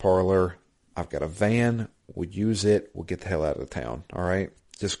massage parlor. I've got a van. We'll use it. We'll get the hell out of town. All right?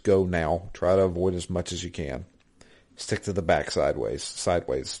 Just go now. Try to avoid as much as you can. Stick to the back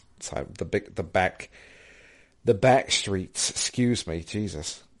the back streets. Excuse me.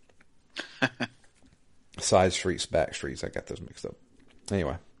 Jesus. Side streets, back streets. I got those mixed up.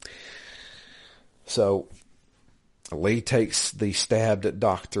 Anyway. So, Lee takes the stabbed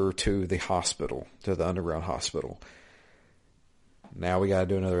doctor to the hospital, to the underground hospital. Now we got to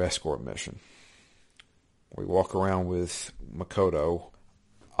do another escort mission. We walk around with Makoto,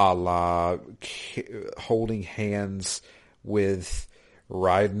 a la holding hands with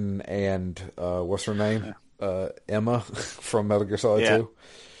Raiden and what's her name? Emma from Metal Gear Solid 2.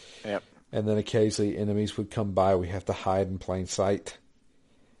 Yep. And then occasionally enemies would come by. We have to hide in plain sight.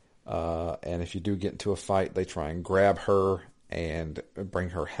 And if you do get into a fight, they try and grab her and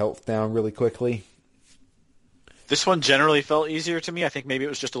bring her health down really quickly. This one generally felt easier to me. I think maybe it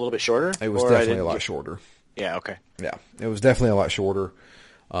was just a little bit shorter. It was definitely a lot shorter. Yeah, okay. Yeah, it was definitely a lot shorter.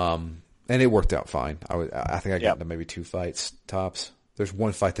 And it worked out fine. I think I got into maybe 2 fights tops. There's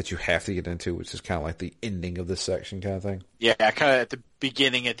one fight that you have to get into, which is kind of like the ending of this section kind of thing. Yeah, kind of at the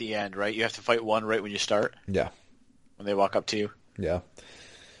beginning, at the end, right? You have to fight one right when you start. Yeah. When they walk up to you. Yeah.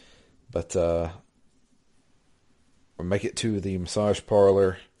 But we'll make it to the massage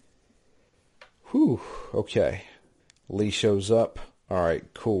parlor. Whew. Okay. Lee shows up. All right,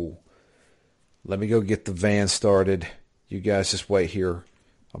 cool. Let me go get the van started. You guys just wait here.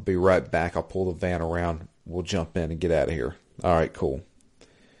 I'll be right back. I'll pull the van around. We'll jump in and get out of here. All right, cool.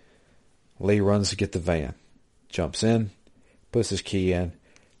 Lee runs to get the van. Jumps in. Puts his key in.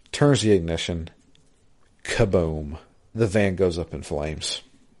 Turns the ignition. Kaboom. The van goes up in flames.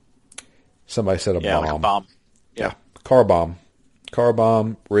 Somebody said a bomb. Like a bomb. Yeah. Car bomb. Car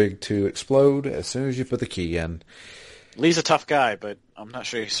bomb rigged to explode as soon as you put the key in. Lee's a tough guy, but I'm not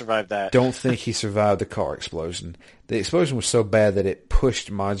sure he survived that. Don't think he survived the car explosion. The explosion was so bad that it pushed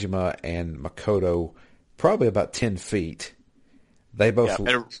Majima and Makoto probably about 10 feet. They both... Yeah,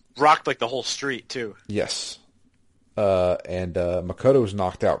 and it rocked like the whole street, too. Yes. And Makoto was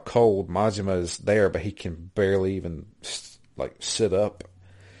knocked out cold. Majima is there, but he can barely even sit up.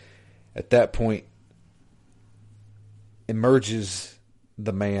 At that point, emerges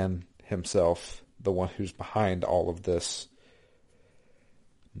the man himself, the one who's behind all of this.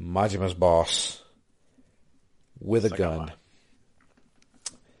 Majima's boss with a gun.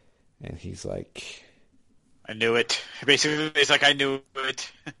 And he's like... I knew it. Basically, it's like, I knew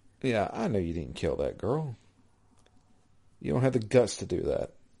it. Yeah, I know you didn't kill that girl. You don't have the guts to do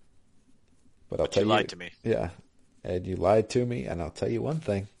that. But I'll tell you... you lied to me. Yeah. And you lied to me, and I'll tell you one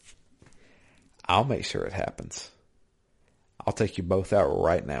thing. I'll make sure it happens. I'll take you both out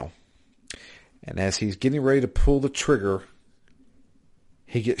right now. And as he's getting ready to pull the trigger,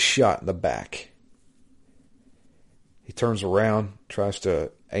 he gets shot in the back. He turns around, tries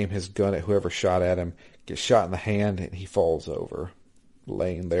to aim his gun at whoever shot at him, gets shot in the hand, and he falls over,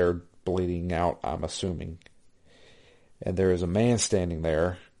 laying there bleeding out, I'm assuming. And there is a man standing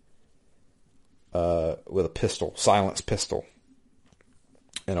there with a pistol, silenced pistol,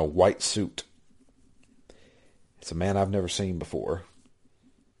 in a white suit. It's a man I've never seen before.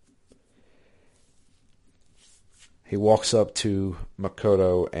 He walks up to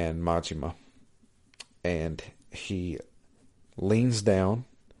Makoto and Majima, and he leans down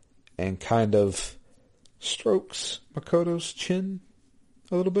and kind of strokes Makoto's chin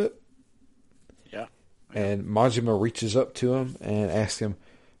a little bit. Yeah. And Majima reaches up to him and asks him,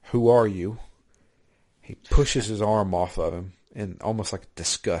 "Who are you?" He pushes his arm off of him in almost like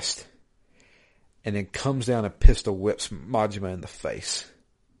disgust, and then comes down and pistol whips Majima in the face.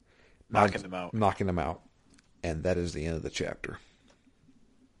 Knocking him out. Knocking him out. And that is the end of the chapter.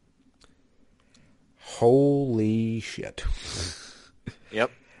 Holy shit. Yep.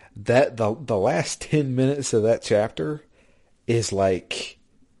 That the last 10 minutes of that chapter is like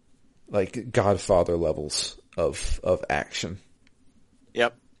Godfather levels of action.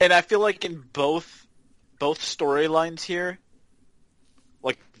 Yep. And I feel like in both storylines here,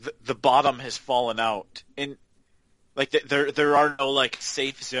 like the bottom has fallen out. And like there are no like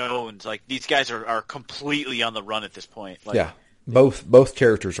safe zones. Like these guys are completely on the run at this point. Like, yeah. Both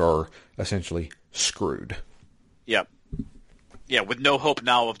characters are essentially screwed. Yep. Yeah, with no hope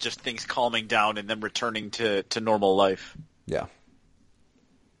now of just things calming down and then returning to normal life. Yeah.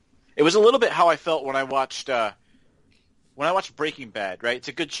 It was a little bit how I felt when I watched Breaking Bad, right? It's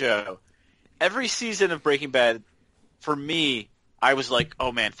a good show. Every season of Breaking Bad, for me, I was like,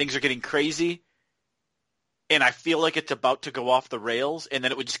 oh man, things are getting crazy. And I feel like it's about to go off the rails, and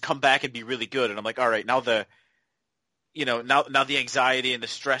then it would just come back and be really good. And I'm like, all right, now the anxiety and the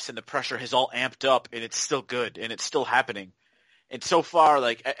stress and the pressure has all amped up, and it's still good, and it's still happening. And so far,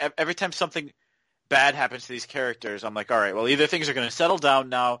 like every time something bad happens to these characters, I'm like, all right, well, either things are going to settle down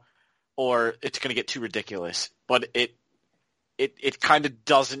now, or it's going to get too ridiculous. But it kind of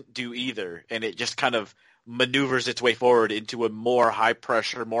doesn't do either, and it just kind of maneuvers its way forward into a more high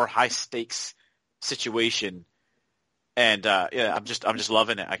pressure, more high stakes situation. And yeah, I'm just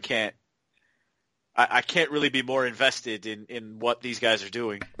loving it. I can't really be more invested in what these guys are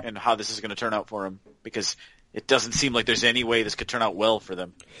doing and how this is going to turn out for them, because it doesn't seem like there's any way this could turn out well for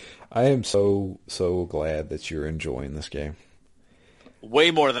them. I am so glad that you're enjoying this game.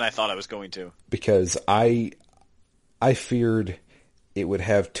 Way more than I thought I was going to. Because I feared it would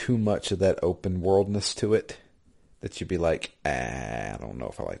have too much of that open worldness to it, that you'd be like, I don't know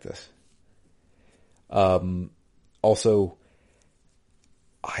if I like this. Also,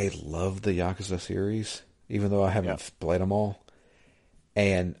 I love the Yakuza series, even though I haven't played them all.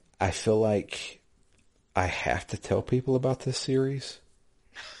 And I feel like I have to tell people about this series.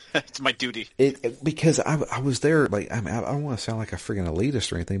 It's my duty. Because I was there, like, I don't want to sound like a friggin'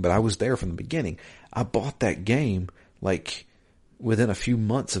 elitist or anything, but I was there from the beginning. I bought that game, like, within a few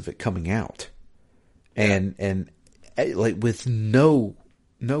months of it coming out. And like with no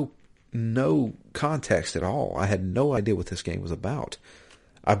context at all. I had no idea what this game was about.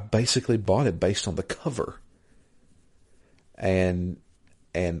 I basically bought it based on the cover. And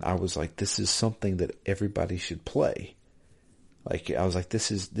I was like, this is something that everybody should play. Like, I was like, this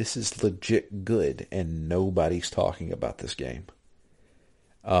is legit good, and nobody's talking about this game.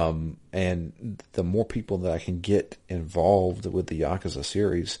 And the more people that I can get involved with the Yakuza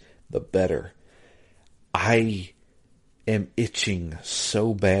series, the better. I am itching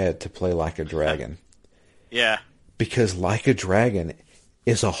so bad to play Like a Dragon. Yeah. Because Like a Dragon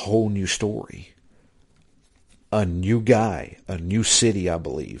is a whole new story. A new guy, a new city, I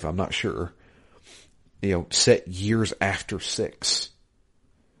believe. I'm not sure. Set years after 6.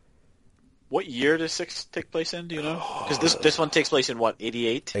 What year does 6 take place in? Do you know? Because this one takes place in what,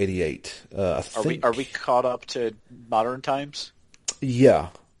 88? 88. Are we caught up to modern times? Yeah.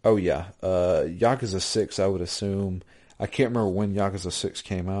 Oh yeah. Yakuza 6, I would assume. I can't remember when Yakuza 6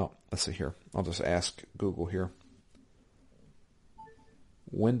 came out. Let's see here. I'll just ask Google here.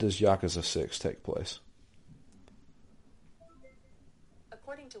 When does Yakuza 6 take place?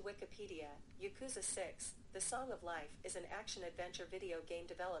 According to Wikipedia, Yakuza 6, The Song of Life, is an action-adventure video game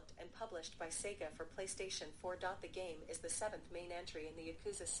developed and published by Sega for PlayStation 4. The game is the 7th main entry in the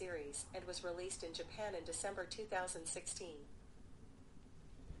Yakuza series and was released in Japan in December 2016.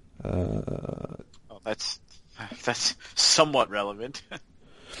 That's somewhat relevant.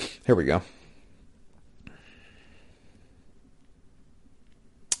 Here we go.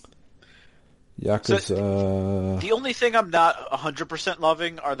 Yakuza. So, the only thing I'm not 100%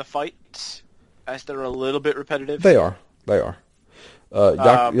 loving are the fights, as they're a little bit repetitive. They are.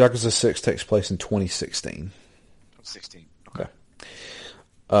 Yakuza 6 takes place in 2016. 2016. Okay.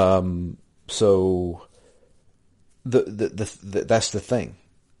 So that's the thing,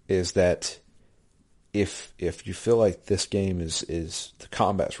 is that if you feel like this game is the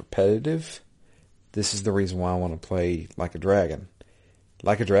combat's repetitive, this is the reason why I want to play Like a Dragon.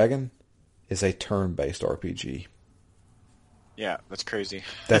 Like a Dragon is a turn-based RPG. Yeah, that's crazy.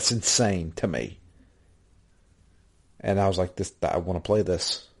 That's insane to me. And I was like, I want to play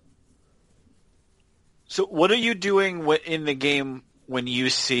this. So what are you doing in the game when you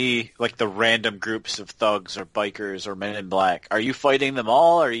see like the random groups of thugs or bikers or men in black? Are you fighting them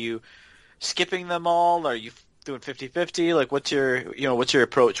all? Are you skipping them all? Are you doing 50-50? Like, what's your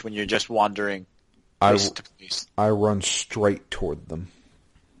approach when you're just wandering place to place? I run straight toward them.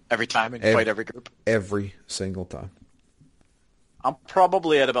 Every time and fight every group? Every single time. I'm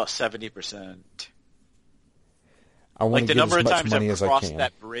probably at about 70%. I want to get as much money as I can. Crossed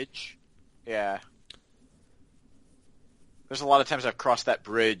that bridge. Yeah. There's a lot of times I've crossed that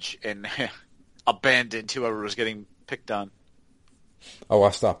bridge and abandoned whoever was getting picked on. Oh, I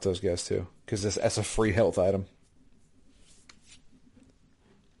stopped those guys too, because that's a free health item.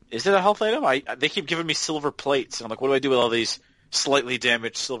 Is it a health item? They keep giving me silver plates, and I'm like, what do I do with all these slightly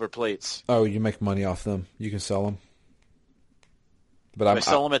damaged silver plates? Oh, you make money off them. You can sell them. But I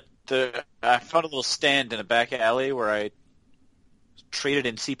sell them I found a little stand in a back alley where I traded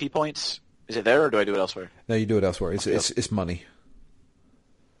in CP points. Is it there, or do I do it elsewhere? No, you do it elsewhere. It's money.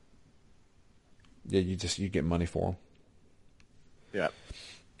 Yeah, you get money for them. Yeah,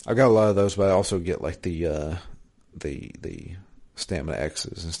 I've got a lot of those, but I also get like the stamina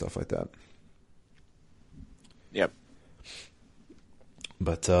X's and stuff like that. Yep.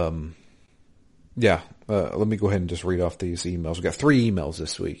 But yeah. Let me go ahead and just read off these emails. We got 3 emails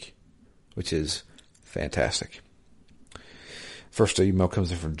this week, which is fantastic. First email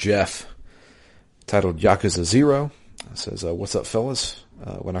comes in from Jeff, titled Yakuza 0. It says, what's up, fellas?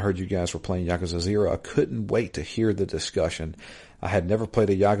 When I heard you guys were playing Yakuza 0, I couldn't wait to hear the discussion. I had never played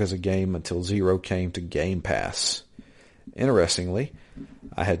a Yakuza game until 0 came to Game Pass. Interestingly,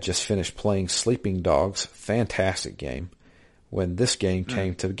 I had just finished playing Sleeping Dogs, fantastic game, when this game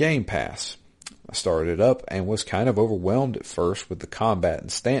came to Game Pass. I started it up and was kind of overwhelmed at first with the combat and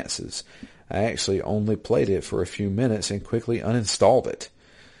stances. I actually only played it for a few minutes and quickly uninstalled it.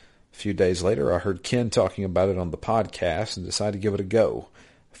 A few days later, I heard Ken talking about it on the podcast and decided to give it a go.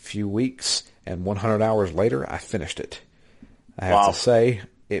 A few weeks and 100 hours later, I finished it. I have to say,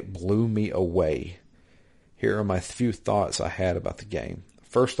 it blew me away. Here are my few thoughts I had about the game.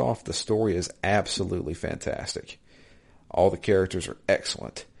 First off, the story is absolutely fantastic. All the characters are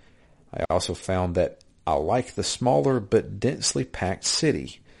excellent. I also found that I like the smaller but densely packed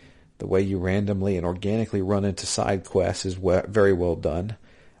city. The way you randomly and organically run into side quests is very well done.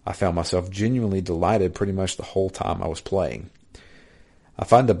 I found myself genuinely delighted pretty much the whole time I was playing. I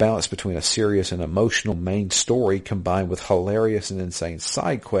find the balance between a serious and emotional main story combined with hilarious and insane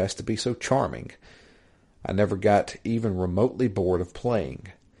side quests to be so charming. I never got even remotely bored of playing.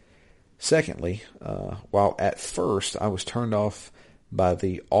 Secondly, while at first I was turned off by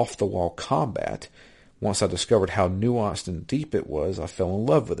the off-the-wall combat, once I discovered how nuanced and deep it was, I fell in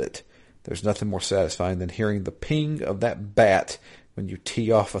love with it. There's nothing more satisfying than hearing the ping of that bat when you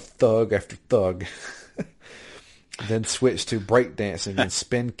tee off a thug after thug, then switch to breakdancing and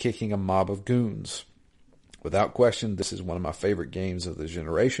spin-kicking a mob of goons. Without question, this is one of my favorite games of the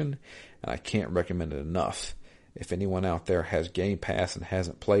generation, and I can't recommend it enough. If anyone out there has Game Pass and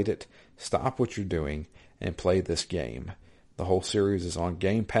hasn't played it, stop what you're doing and play this game. The whole series is on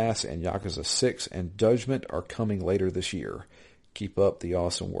Game Pass, and Yakuza 6 and Judgment are coming later this year. Keep up the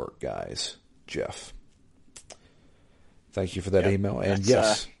awesome work, guys. Jeff. Thank you for that email. And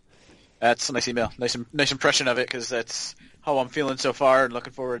yes. That's a nice email. Nice impression of it, because that's how I'm feeling so far and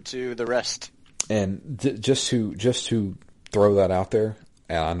looking forward to the rest. And just to throw that out there,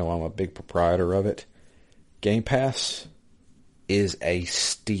 and I know I'm a big proprietor of it, Game Pass is a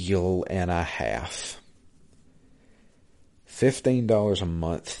steal and a half. $15 a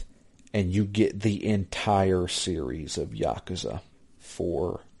month, and you get the entire series of Yakuza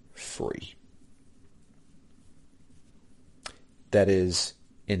for free. That is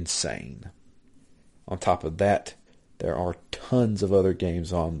insane. On top of that, there are tons of other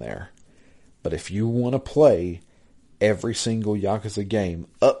games on there. But if you want to play every single Yakuza game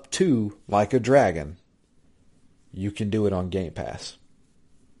up to Like a Dragon, you can do it on Game Pass.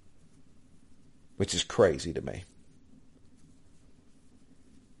 Which is crazy to me.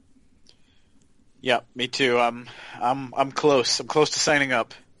 Yeah, me too. I'm close. I'm close to signing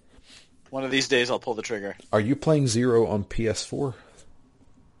up. One of these days I'll pull the trigger. Are you playing Zero on PS4?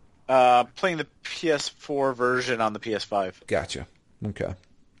 Playing the PS4 version on the PS5. Gotcha. Okay.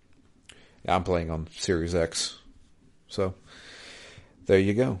 Yeah, I'm playing on Series X. So, there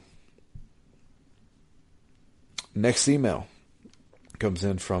you go. Next email comes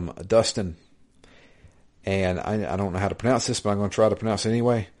in from Dustin. And I don't know how to pronounce this, but I'm going to try to pronounce it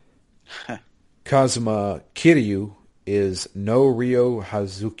anyway. Kazuma Kiryu is No Ryo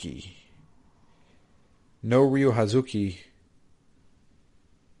Hazuki. No Ryo Hazuki.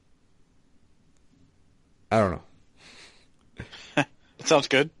 I don't know. It sounds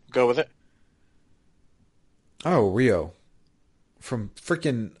good. Go with it. Oh, Ryo. From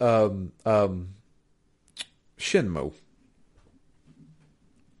freaking Shenmue.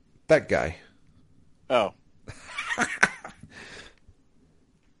 That guy. Oh.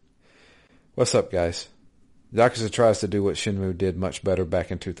 What's up, guys? Yakuza tries to do what Shenmue did much better back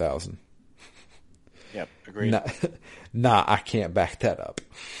in 2000. Yep, agreed. Nah, I can't back that up.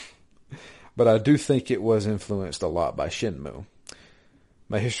 But I do think it was influenced a lot by Shenmue.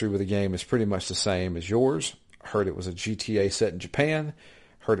 My history with the game is pretty much the same as yours. Heard it was a GTA set in Japan.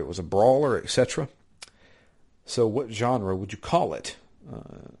 Heard it was a brawler, etc. So what genre would you call it?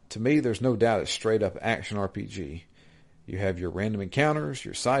 To me, there's no doubt it's straight up action RPG. You have your random encounters,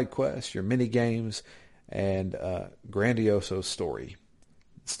 your side quests, your mini games, and grandioso story.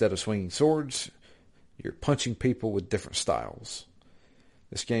 Instead of swinging swords, you're punching people with different styles.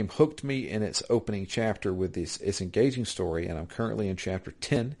 This game hooked me in its opening chapter with its engaging story, and I'm currently in chapter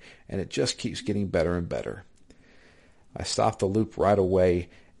 10, and it just keeps getting better and better. I stopped the loop right away.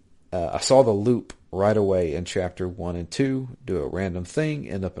 I saw the loop right away in chapter 1 and 2, do a random thing,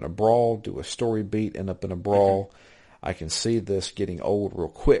 end up in a brawl, do a story beat, end up in a brawl. Mm-hmm. I can see this getting old real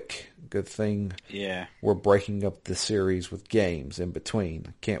quick. Good thing we're breaking up the series with games in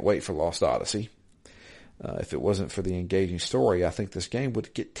between. Can't wait for Lost Odyssey. If it wasn't for the engaging story, I think this game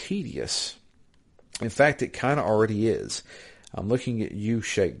would get tedious. In fact, it kind of already is. I'm looking at you,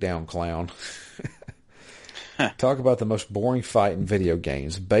 Shakedown Clown. Talk about the most boring fight in video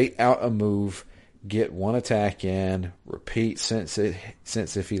games. Bait out a move, get one attack in, repeat since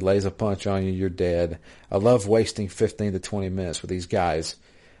if he lays a punch on you, you're dead. I love wasting 15 to 20 minutes with these guys.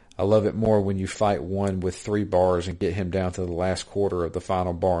 I love it more when you fight one with 3 bars and get him down to the last quarter of the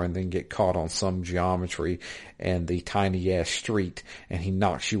final bar and then get caught on some geometry and the tiny ass street and he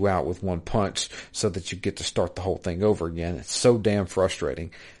knocks you out with one punch so that you get to start the whole thing over again. It's so damn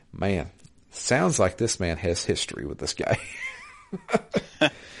frustrating. Man, sounds like this man has history with this guy.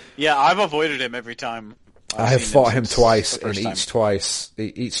 Yeah, I've avoided him every time. I have fought him twice, and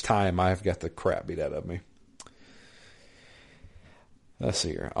each time I've got the crap beat out of me. Let's see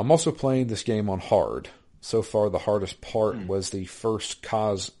here. I'm also playing this game on hard. So far, the hardest part was the first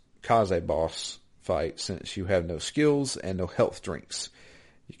Kaze boss fight, since you have no skills and no health drinks.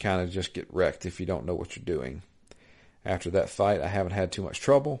 You kind of just get wrecked if you don't know what you're doing. After that fight, I haven't had too much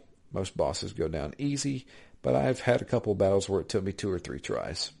trouble. Most bosses go down easy, but I've had a couple battles where it took me 2 or 3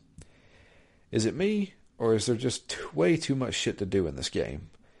 tries. Is it me, or is there just way too much shit to do in this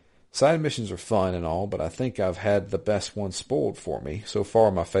game? Side missions are fun and all, but I think I've had the best one spoiled for me. So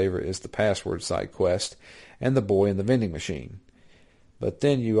far, my favorite is the password side quest and the boy in the vending machine. But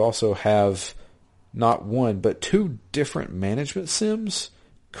then you also have not one, but two different management sims,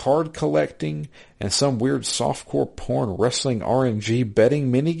 card collecting, and some weird softcore porn wrestling RNG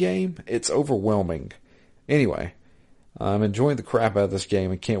betting minigame. It's overwhelming. Anyway, I'm enjoying the crap out of this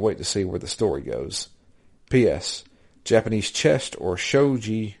game and can't wait to see where the story goes. P.S. Japanese chess or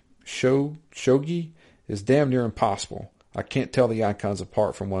shogi is damn near impossible. I can't tell the icons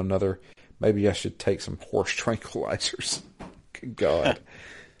apart from one another. Maybe I should take some horse tranquilizers. Good God.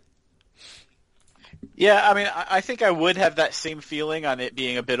 Yeah, I mean, I think I would have that same feeling on it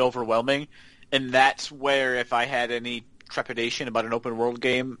being a bit overwhelming, and that's where if I had any trepidation about an open world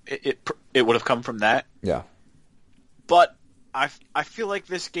game, it would have come from that. Yeah. But I feel like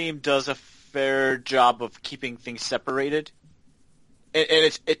this game does a fair job of keeping things separated.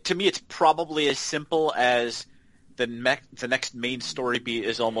 And to me, it's probably as simple as the next main story beat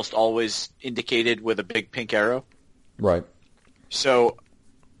is almost always indicated with a big pink arrow. Right. So,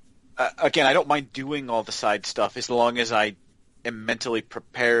 again, I don't mind doing all the side stuff as long as I am mentally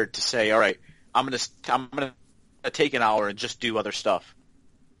prepared to say, all right, I'm gonna take an hour and just do other stuff.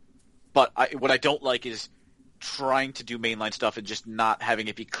 But what I don't like is trying to do mainline stuff and just not having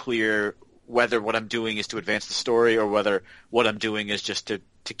it be clear whether what I'm doing is to advance the story or whether what I'm doing is just to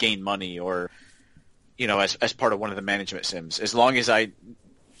gain money or, as part of one of the management sims. As long as I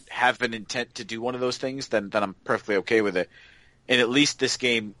have an intent to do one of those things, then I'm perfectly okay with it. And at least this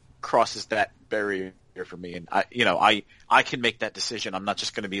game crosses that barrier for me. And I can make that decision. I'm not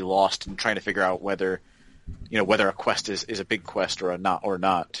just going to be lost in trying to figure out whether a quest is a big quest or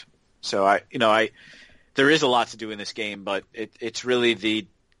not. So there is a lot to do in this game, but it's really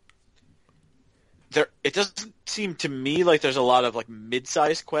it doesn't seem to me like there's a lot of like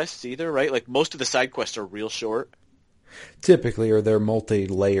mid-sized quests either, right? Like most of the side quests are real short. Typically, or they're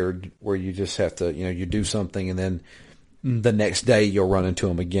multi-layered where you just have to, you do something and then the next day you'll run into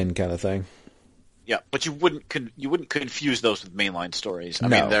them again kind of thing. Yeah, but you wouldn't confuse those with mainline stories. I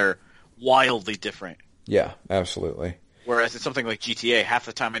No. mean, they're wildly different. Yeah, absolutely. Whereas it's something like GTA, half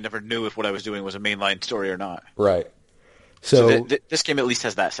the time I never knew if what I was doing was a mainline story or not. Right. So this game at least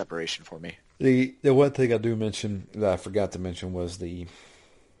has that separation for me. The one thing I do mention that I forgot to mention was the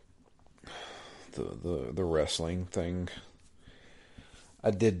wrestling thing. I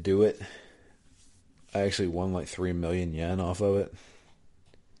did do it. I actually won like 3 million yen off of it.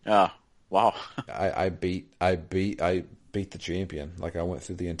 Oh, wow. I beat the champion. Like I went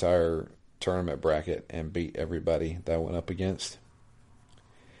through the entire tournament bracket and beat everybody that I went up against.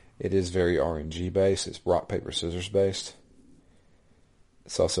 It is very RNG based. It's rock, paper, scissors based.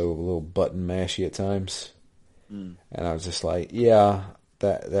 It's also a little button mashy at times. And I was just like, yeah,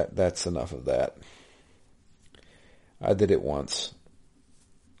 that's enough of that. I did it once.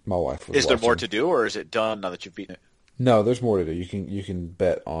 My wife was Is there watching. more to do, or is it done now that you've beaten it? No, there's more to do. You can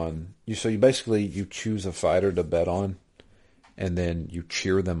bet on you. So you basically choose a fighter to bet on, and then you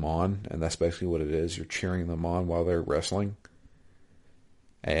cheer them on, and that's basically what it is. You're cheering them on while they're wrestling,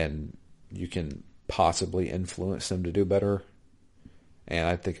 and you can possibly influence them to do better. And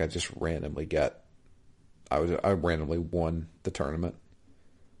I think I just randomly I randomly won the tournament.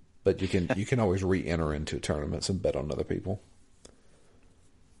 But you can always re-enter into tournaments and bet on other people.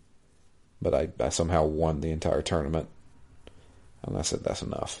 But I somehow won the entire tournament, and I said that's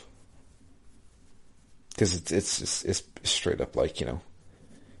enough because it's straight up like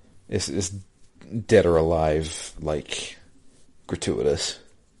it's dead or alive, like gratuitous.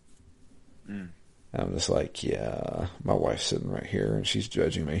 I'm just like, yeah, my wife's sitting right here and she's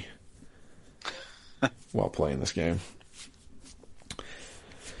judging me while playing this game.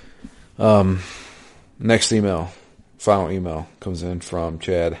 Next email, final email comes in from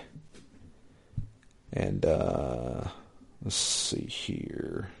Chad. And let's see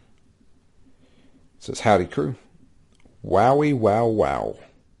here. It says, howdy crew. Wowie wow wow.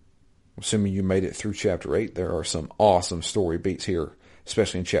 Assuming you made it through Chapter 8, there are some awesome story beats here,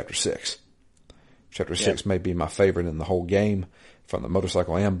 especially in Chapter 6. Chapter 6 may be my favorite in the whole game, from the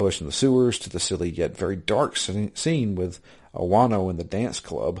motorcycle ambush in the sewers to the silly yet very dark scene with Awano in the dance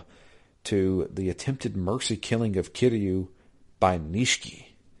club to the attempted mercy killing of Kiryu by Nishiki.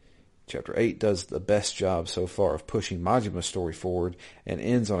 Chapter 8 does the best job so far of pushing Majima's story forward and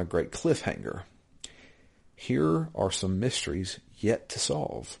ends on a great cliffhanger. Here are some mysteries yet to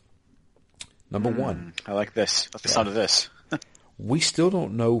solve. Number 1. I like this. I like the sound of this. We still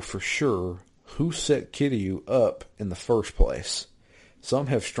don't know for sure who set Kiryu up in the first place. Some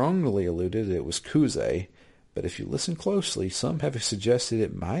have strongly alluded it was Kuze, but if you listen closely, some have suggested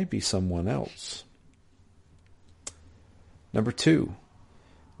it might be someone else. Number 2,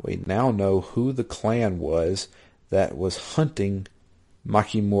 we now know who the clan was that was hunting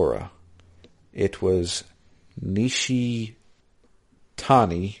Makimura. It was Nishitani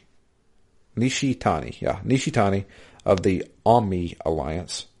of the Ami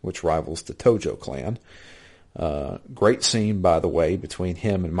Alliance, which rivals the Tojo clan. Great scene, by the way, between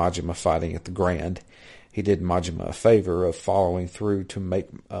him and Majima fighting at the Grand. He did Majima a favor of following through to make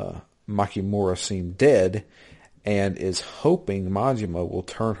Makimura seem dead, and is hoping Majima will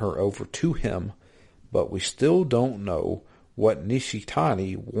turn her over to him, but we still don't know what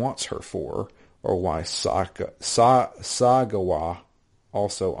Nishitani wants her for, or why Sagawa,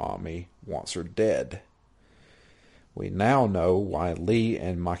 also Ami, wants her dead. We now know why Lee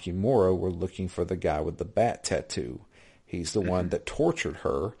and Makimura were looking for the guy with the bat tattoo. He's the one that tortured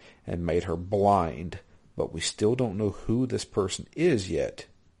her and made her blind, but we still don't know who this person is yet,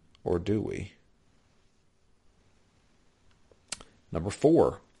 or do we? Number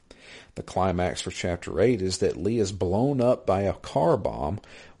 4, the climax for Chapter 8 is that Lee is blown up by a car bomb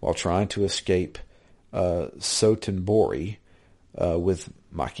while trying to escape Sotenbori with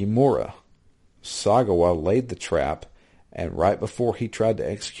Makimura. Sagawa laid the trap, and right before he tried to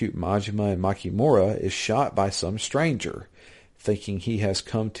execute Majima and Makimura is shot by some stranger. Thinking he has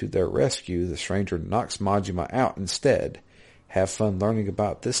come to their rescue, the stranger knocks Majima out instead. Have fun learning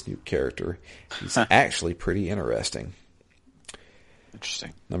about this new character. He's actually pretty interesting.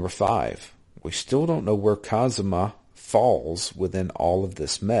 Interesting. Number 5, we still don't know where Kazuma falls within all of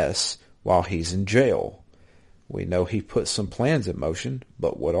this mess while he's in jail. We know he put some plans in motion,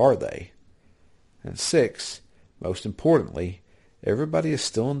 but what are they? And 6, most importantly, everybody is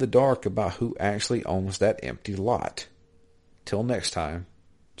still in the dark about who actually owns that empty lot. Till next time,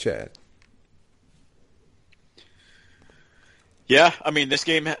 Chad. Yeah, I mean, this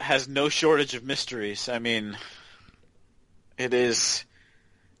game has no shortage of mysteries. I mean, it is,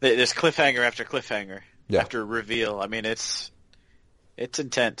 there's cliffhanger after cliffhanger after reveal. I mean, it's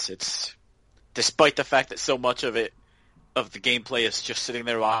intense. It's, despite the fact that so much of the gameplay is just sitting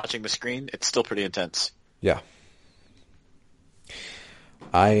there watching the screen, it's still pretty intense. Yeah.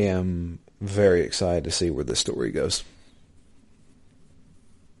 I am very excited to see where this story goes.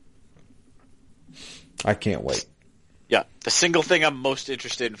 I can't wait. Yeah, the single thing I'm most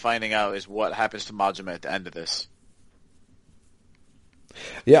interested in finding out is what happens to Majima at the end of this.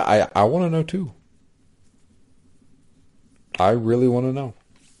 Yeah, I want to know too. I really want to know.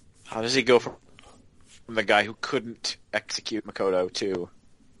 How does he go from the guy who couldn't execute Makoto to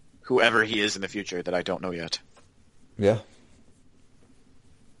whoever he is in the future that I don't know yet? Yeah.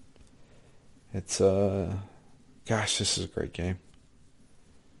 It's, gosh, this is a great game.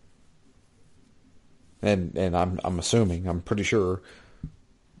 And I'm assuming, I'm pretty sure,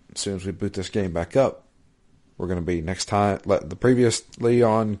 as soon as we boot this game back up, we're going to be next time, the previously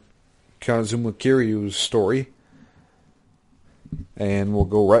on Kazuma Kiryu's story, and we'll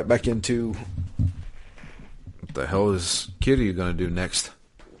go right back into what the hell is Kiryu going to do next?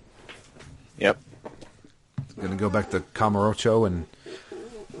 Yep. Going to go back to Kamurocho and,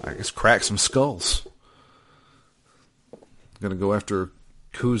 I guess, crack some skulls. Going to go after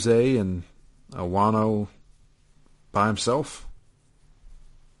Kuze and Awano by himself?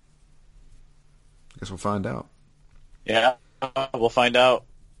 Guess we'll find out. Yeah, we'll find out.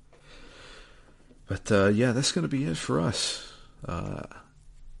 But, yeah, that's going to be it for us.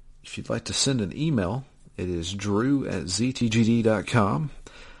 If you'd like to send an email, it is drew@ztgd.com.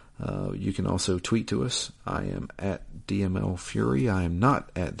 You can also tweet to us. I am at DML Fury. I am not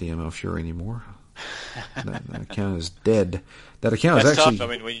at DML Fury anymore. That account is dead. That account That's is actually tough.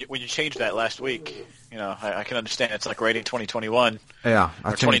 I mean, when you changed that last week, you know, I can understand. It's like writing 2021. Yeah,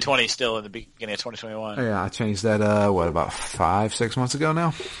 or 2020 still in the beginning of 2021. Yeah, I changed that. About 5-6 months ago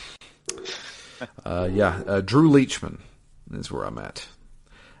now. Drew Leachman is where I'm at,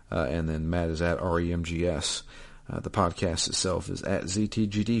 and then Matt is at REMGS. The podcast itself is at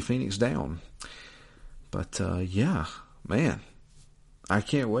ZTGD Phoenix Down. But yeah, man, I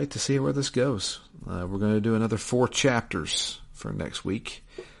can't wait to see where this goes. We're going to do another 4 chapters for next week.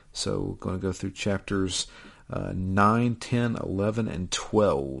 So we're going to go through chapters 9, 10, 11, and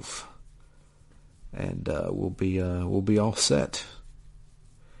 12. And we'll be all set.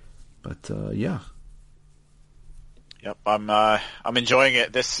 But yeah. Yep, I'm enjoying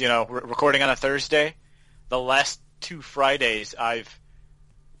it. This, recording on a Thursday. The last 2 Fridays, I've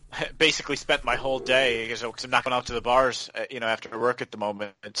basically spent my whole day because I'm not going out to the bars, after work at the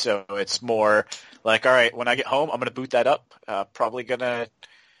moment. And so it's more like, all right, when I get home, I'm going to boot that up. Probably going to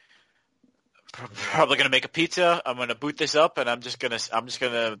make a pizza. I'm going to boot this up, and I'm just going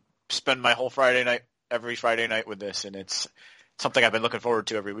to spend my whole every Friday night with this. And it's something I've been looking forward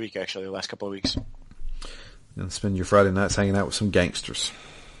to every week, actually, the last couple of weeks. And spend your Friday nights hanging out with some gangsters.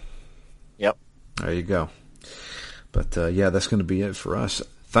 Yep. There you go. But, that's going to be it for us.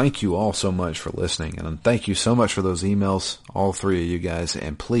 Thank you all so much for listening, and thank you so much for those emails, all three of you guys,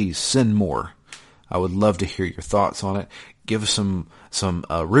 and please send more. I would love to hear your thoughts on it. Give us some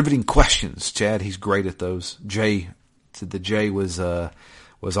riveting questions. Chad, he's great at those. Jay was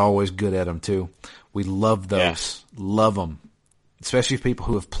always good at them too. We love those. Yeah. Love them. Especially people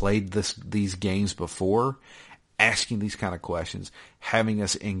who have played these games before, asking these kind of questions, having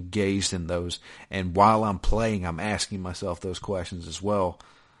us engaged in those. And while I'm playing, I'm asking myself those questions as well.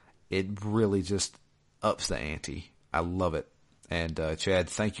 It really just ups the ante. I love it. And Chad,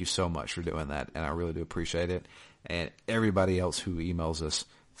 thank you so much for doing that, and I really do appreciate it. And everybody else who emails us,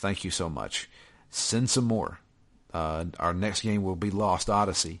 thank you so much. Send some more. Our next game will be Lost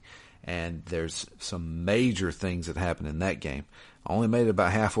Odyssey, and there's some major things that happen in that game. I only made it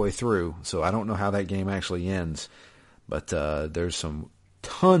about halfway through, so I don't know how that game actually ends. But there's some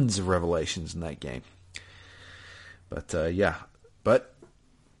tons of revelations in that game. But but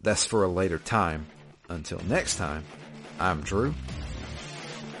that's for a later time. Until next time, I'm Drew.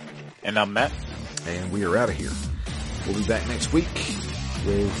 And I'm Matt. And we are out of here. We'll be back next week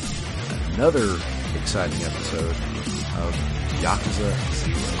with another exciting episode of Yakuza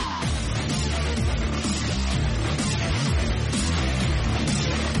 0.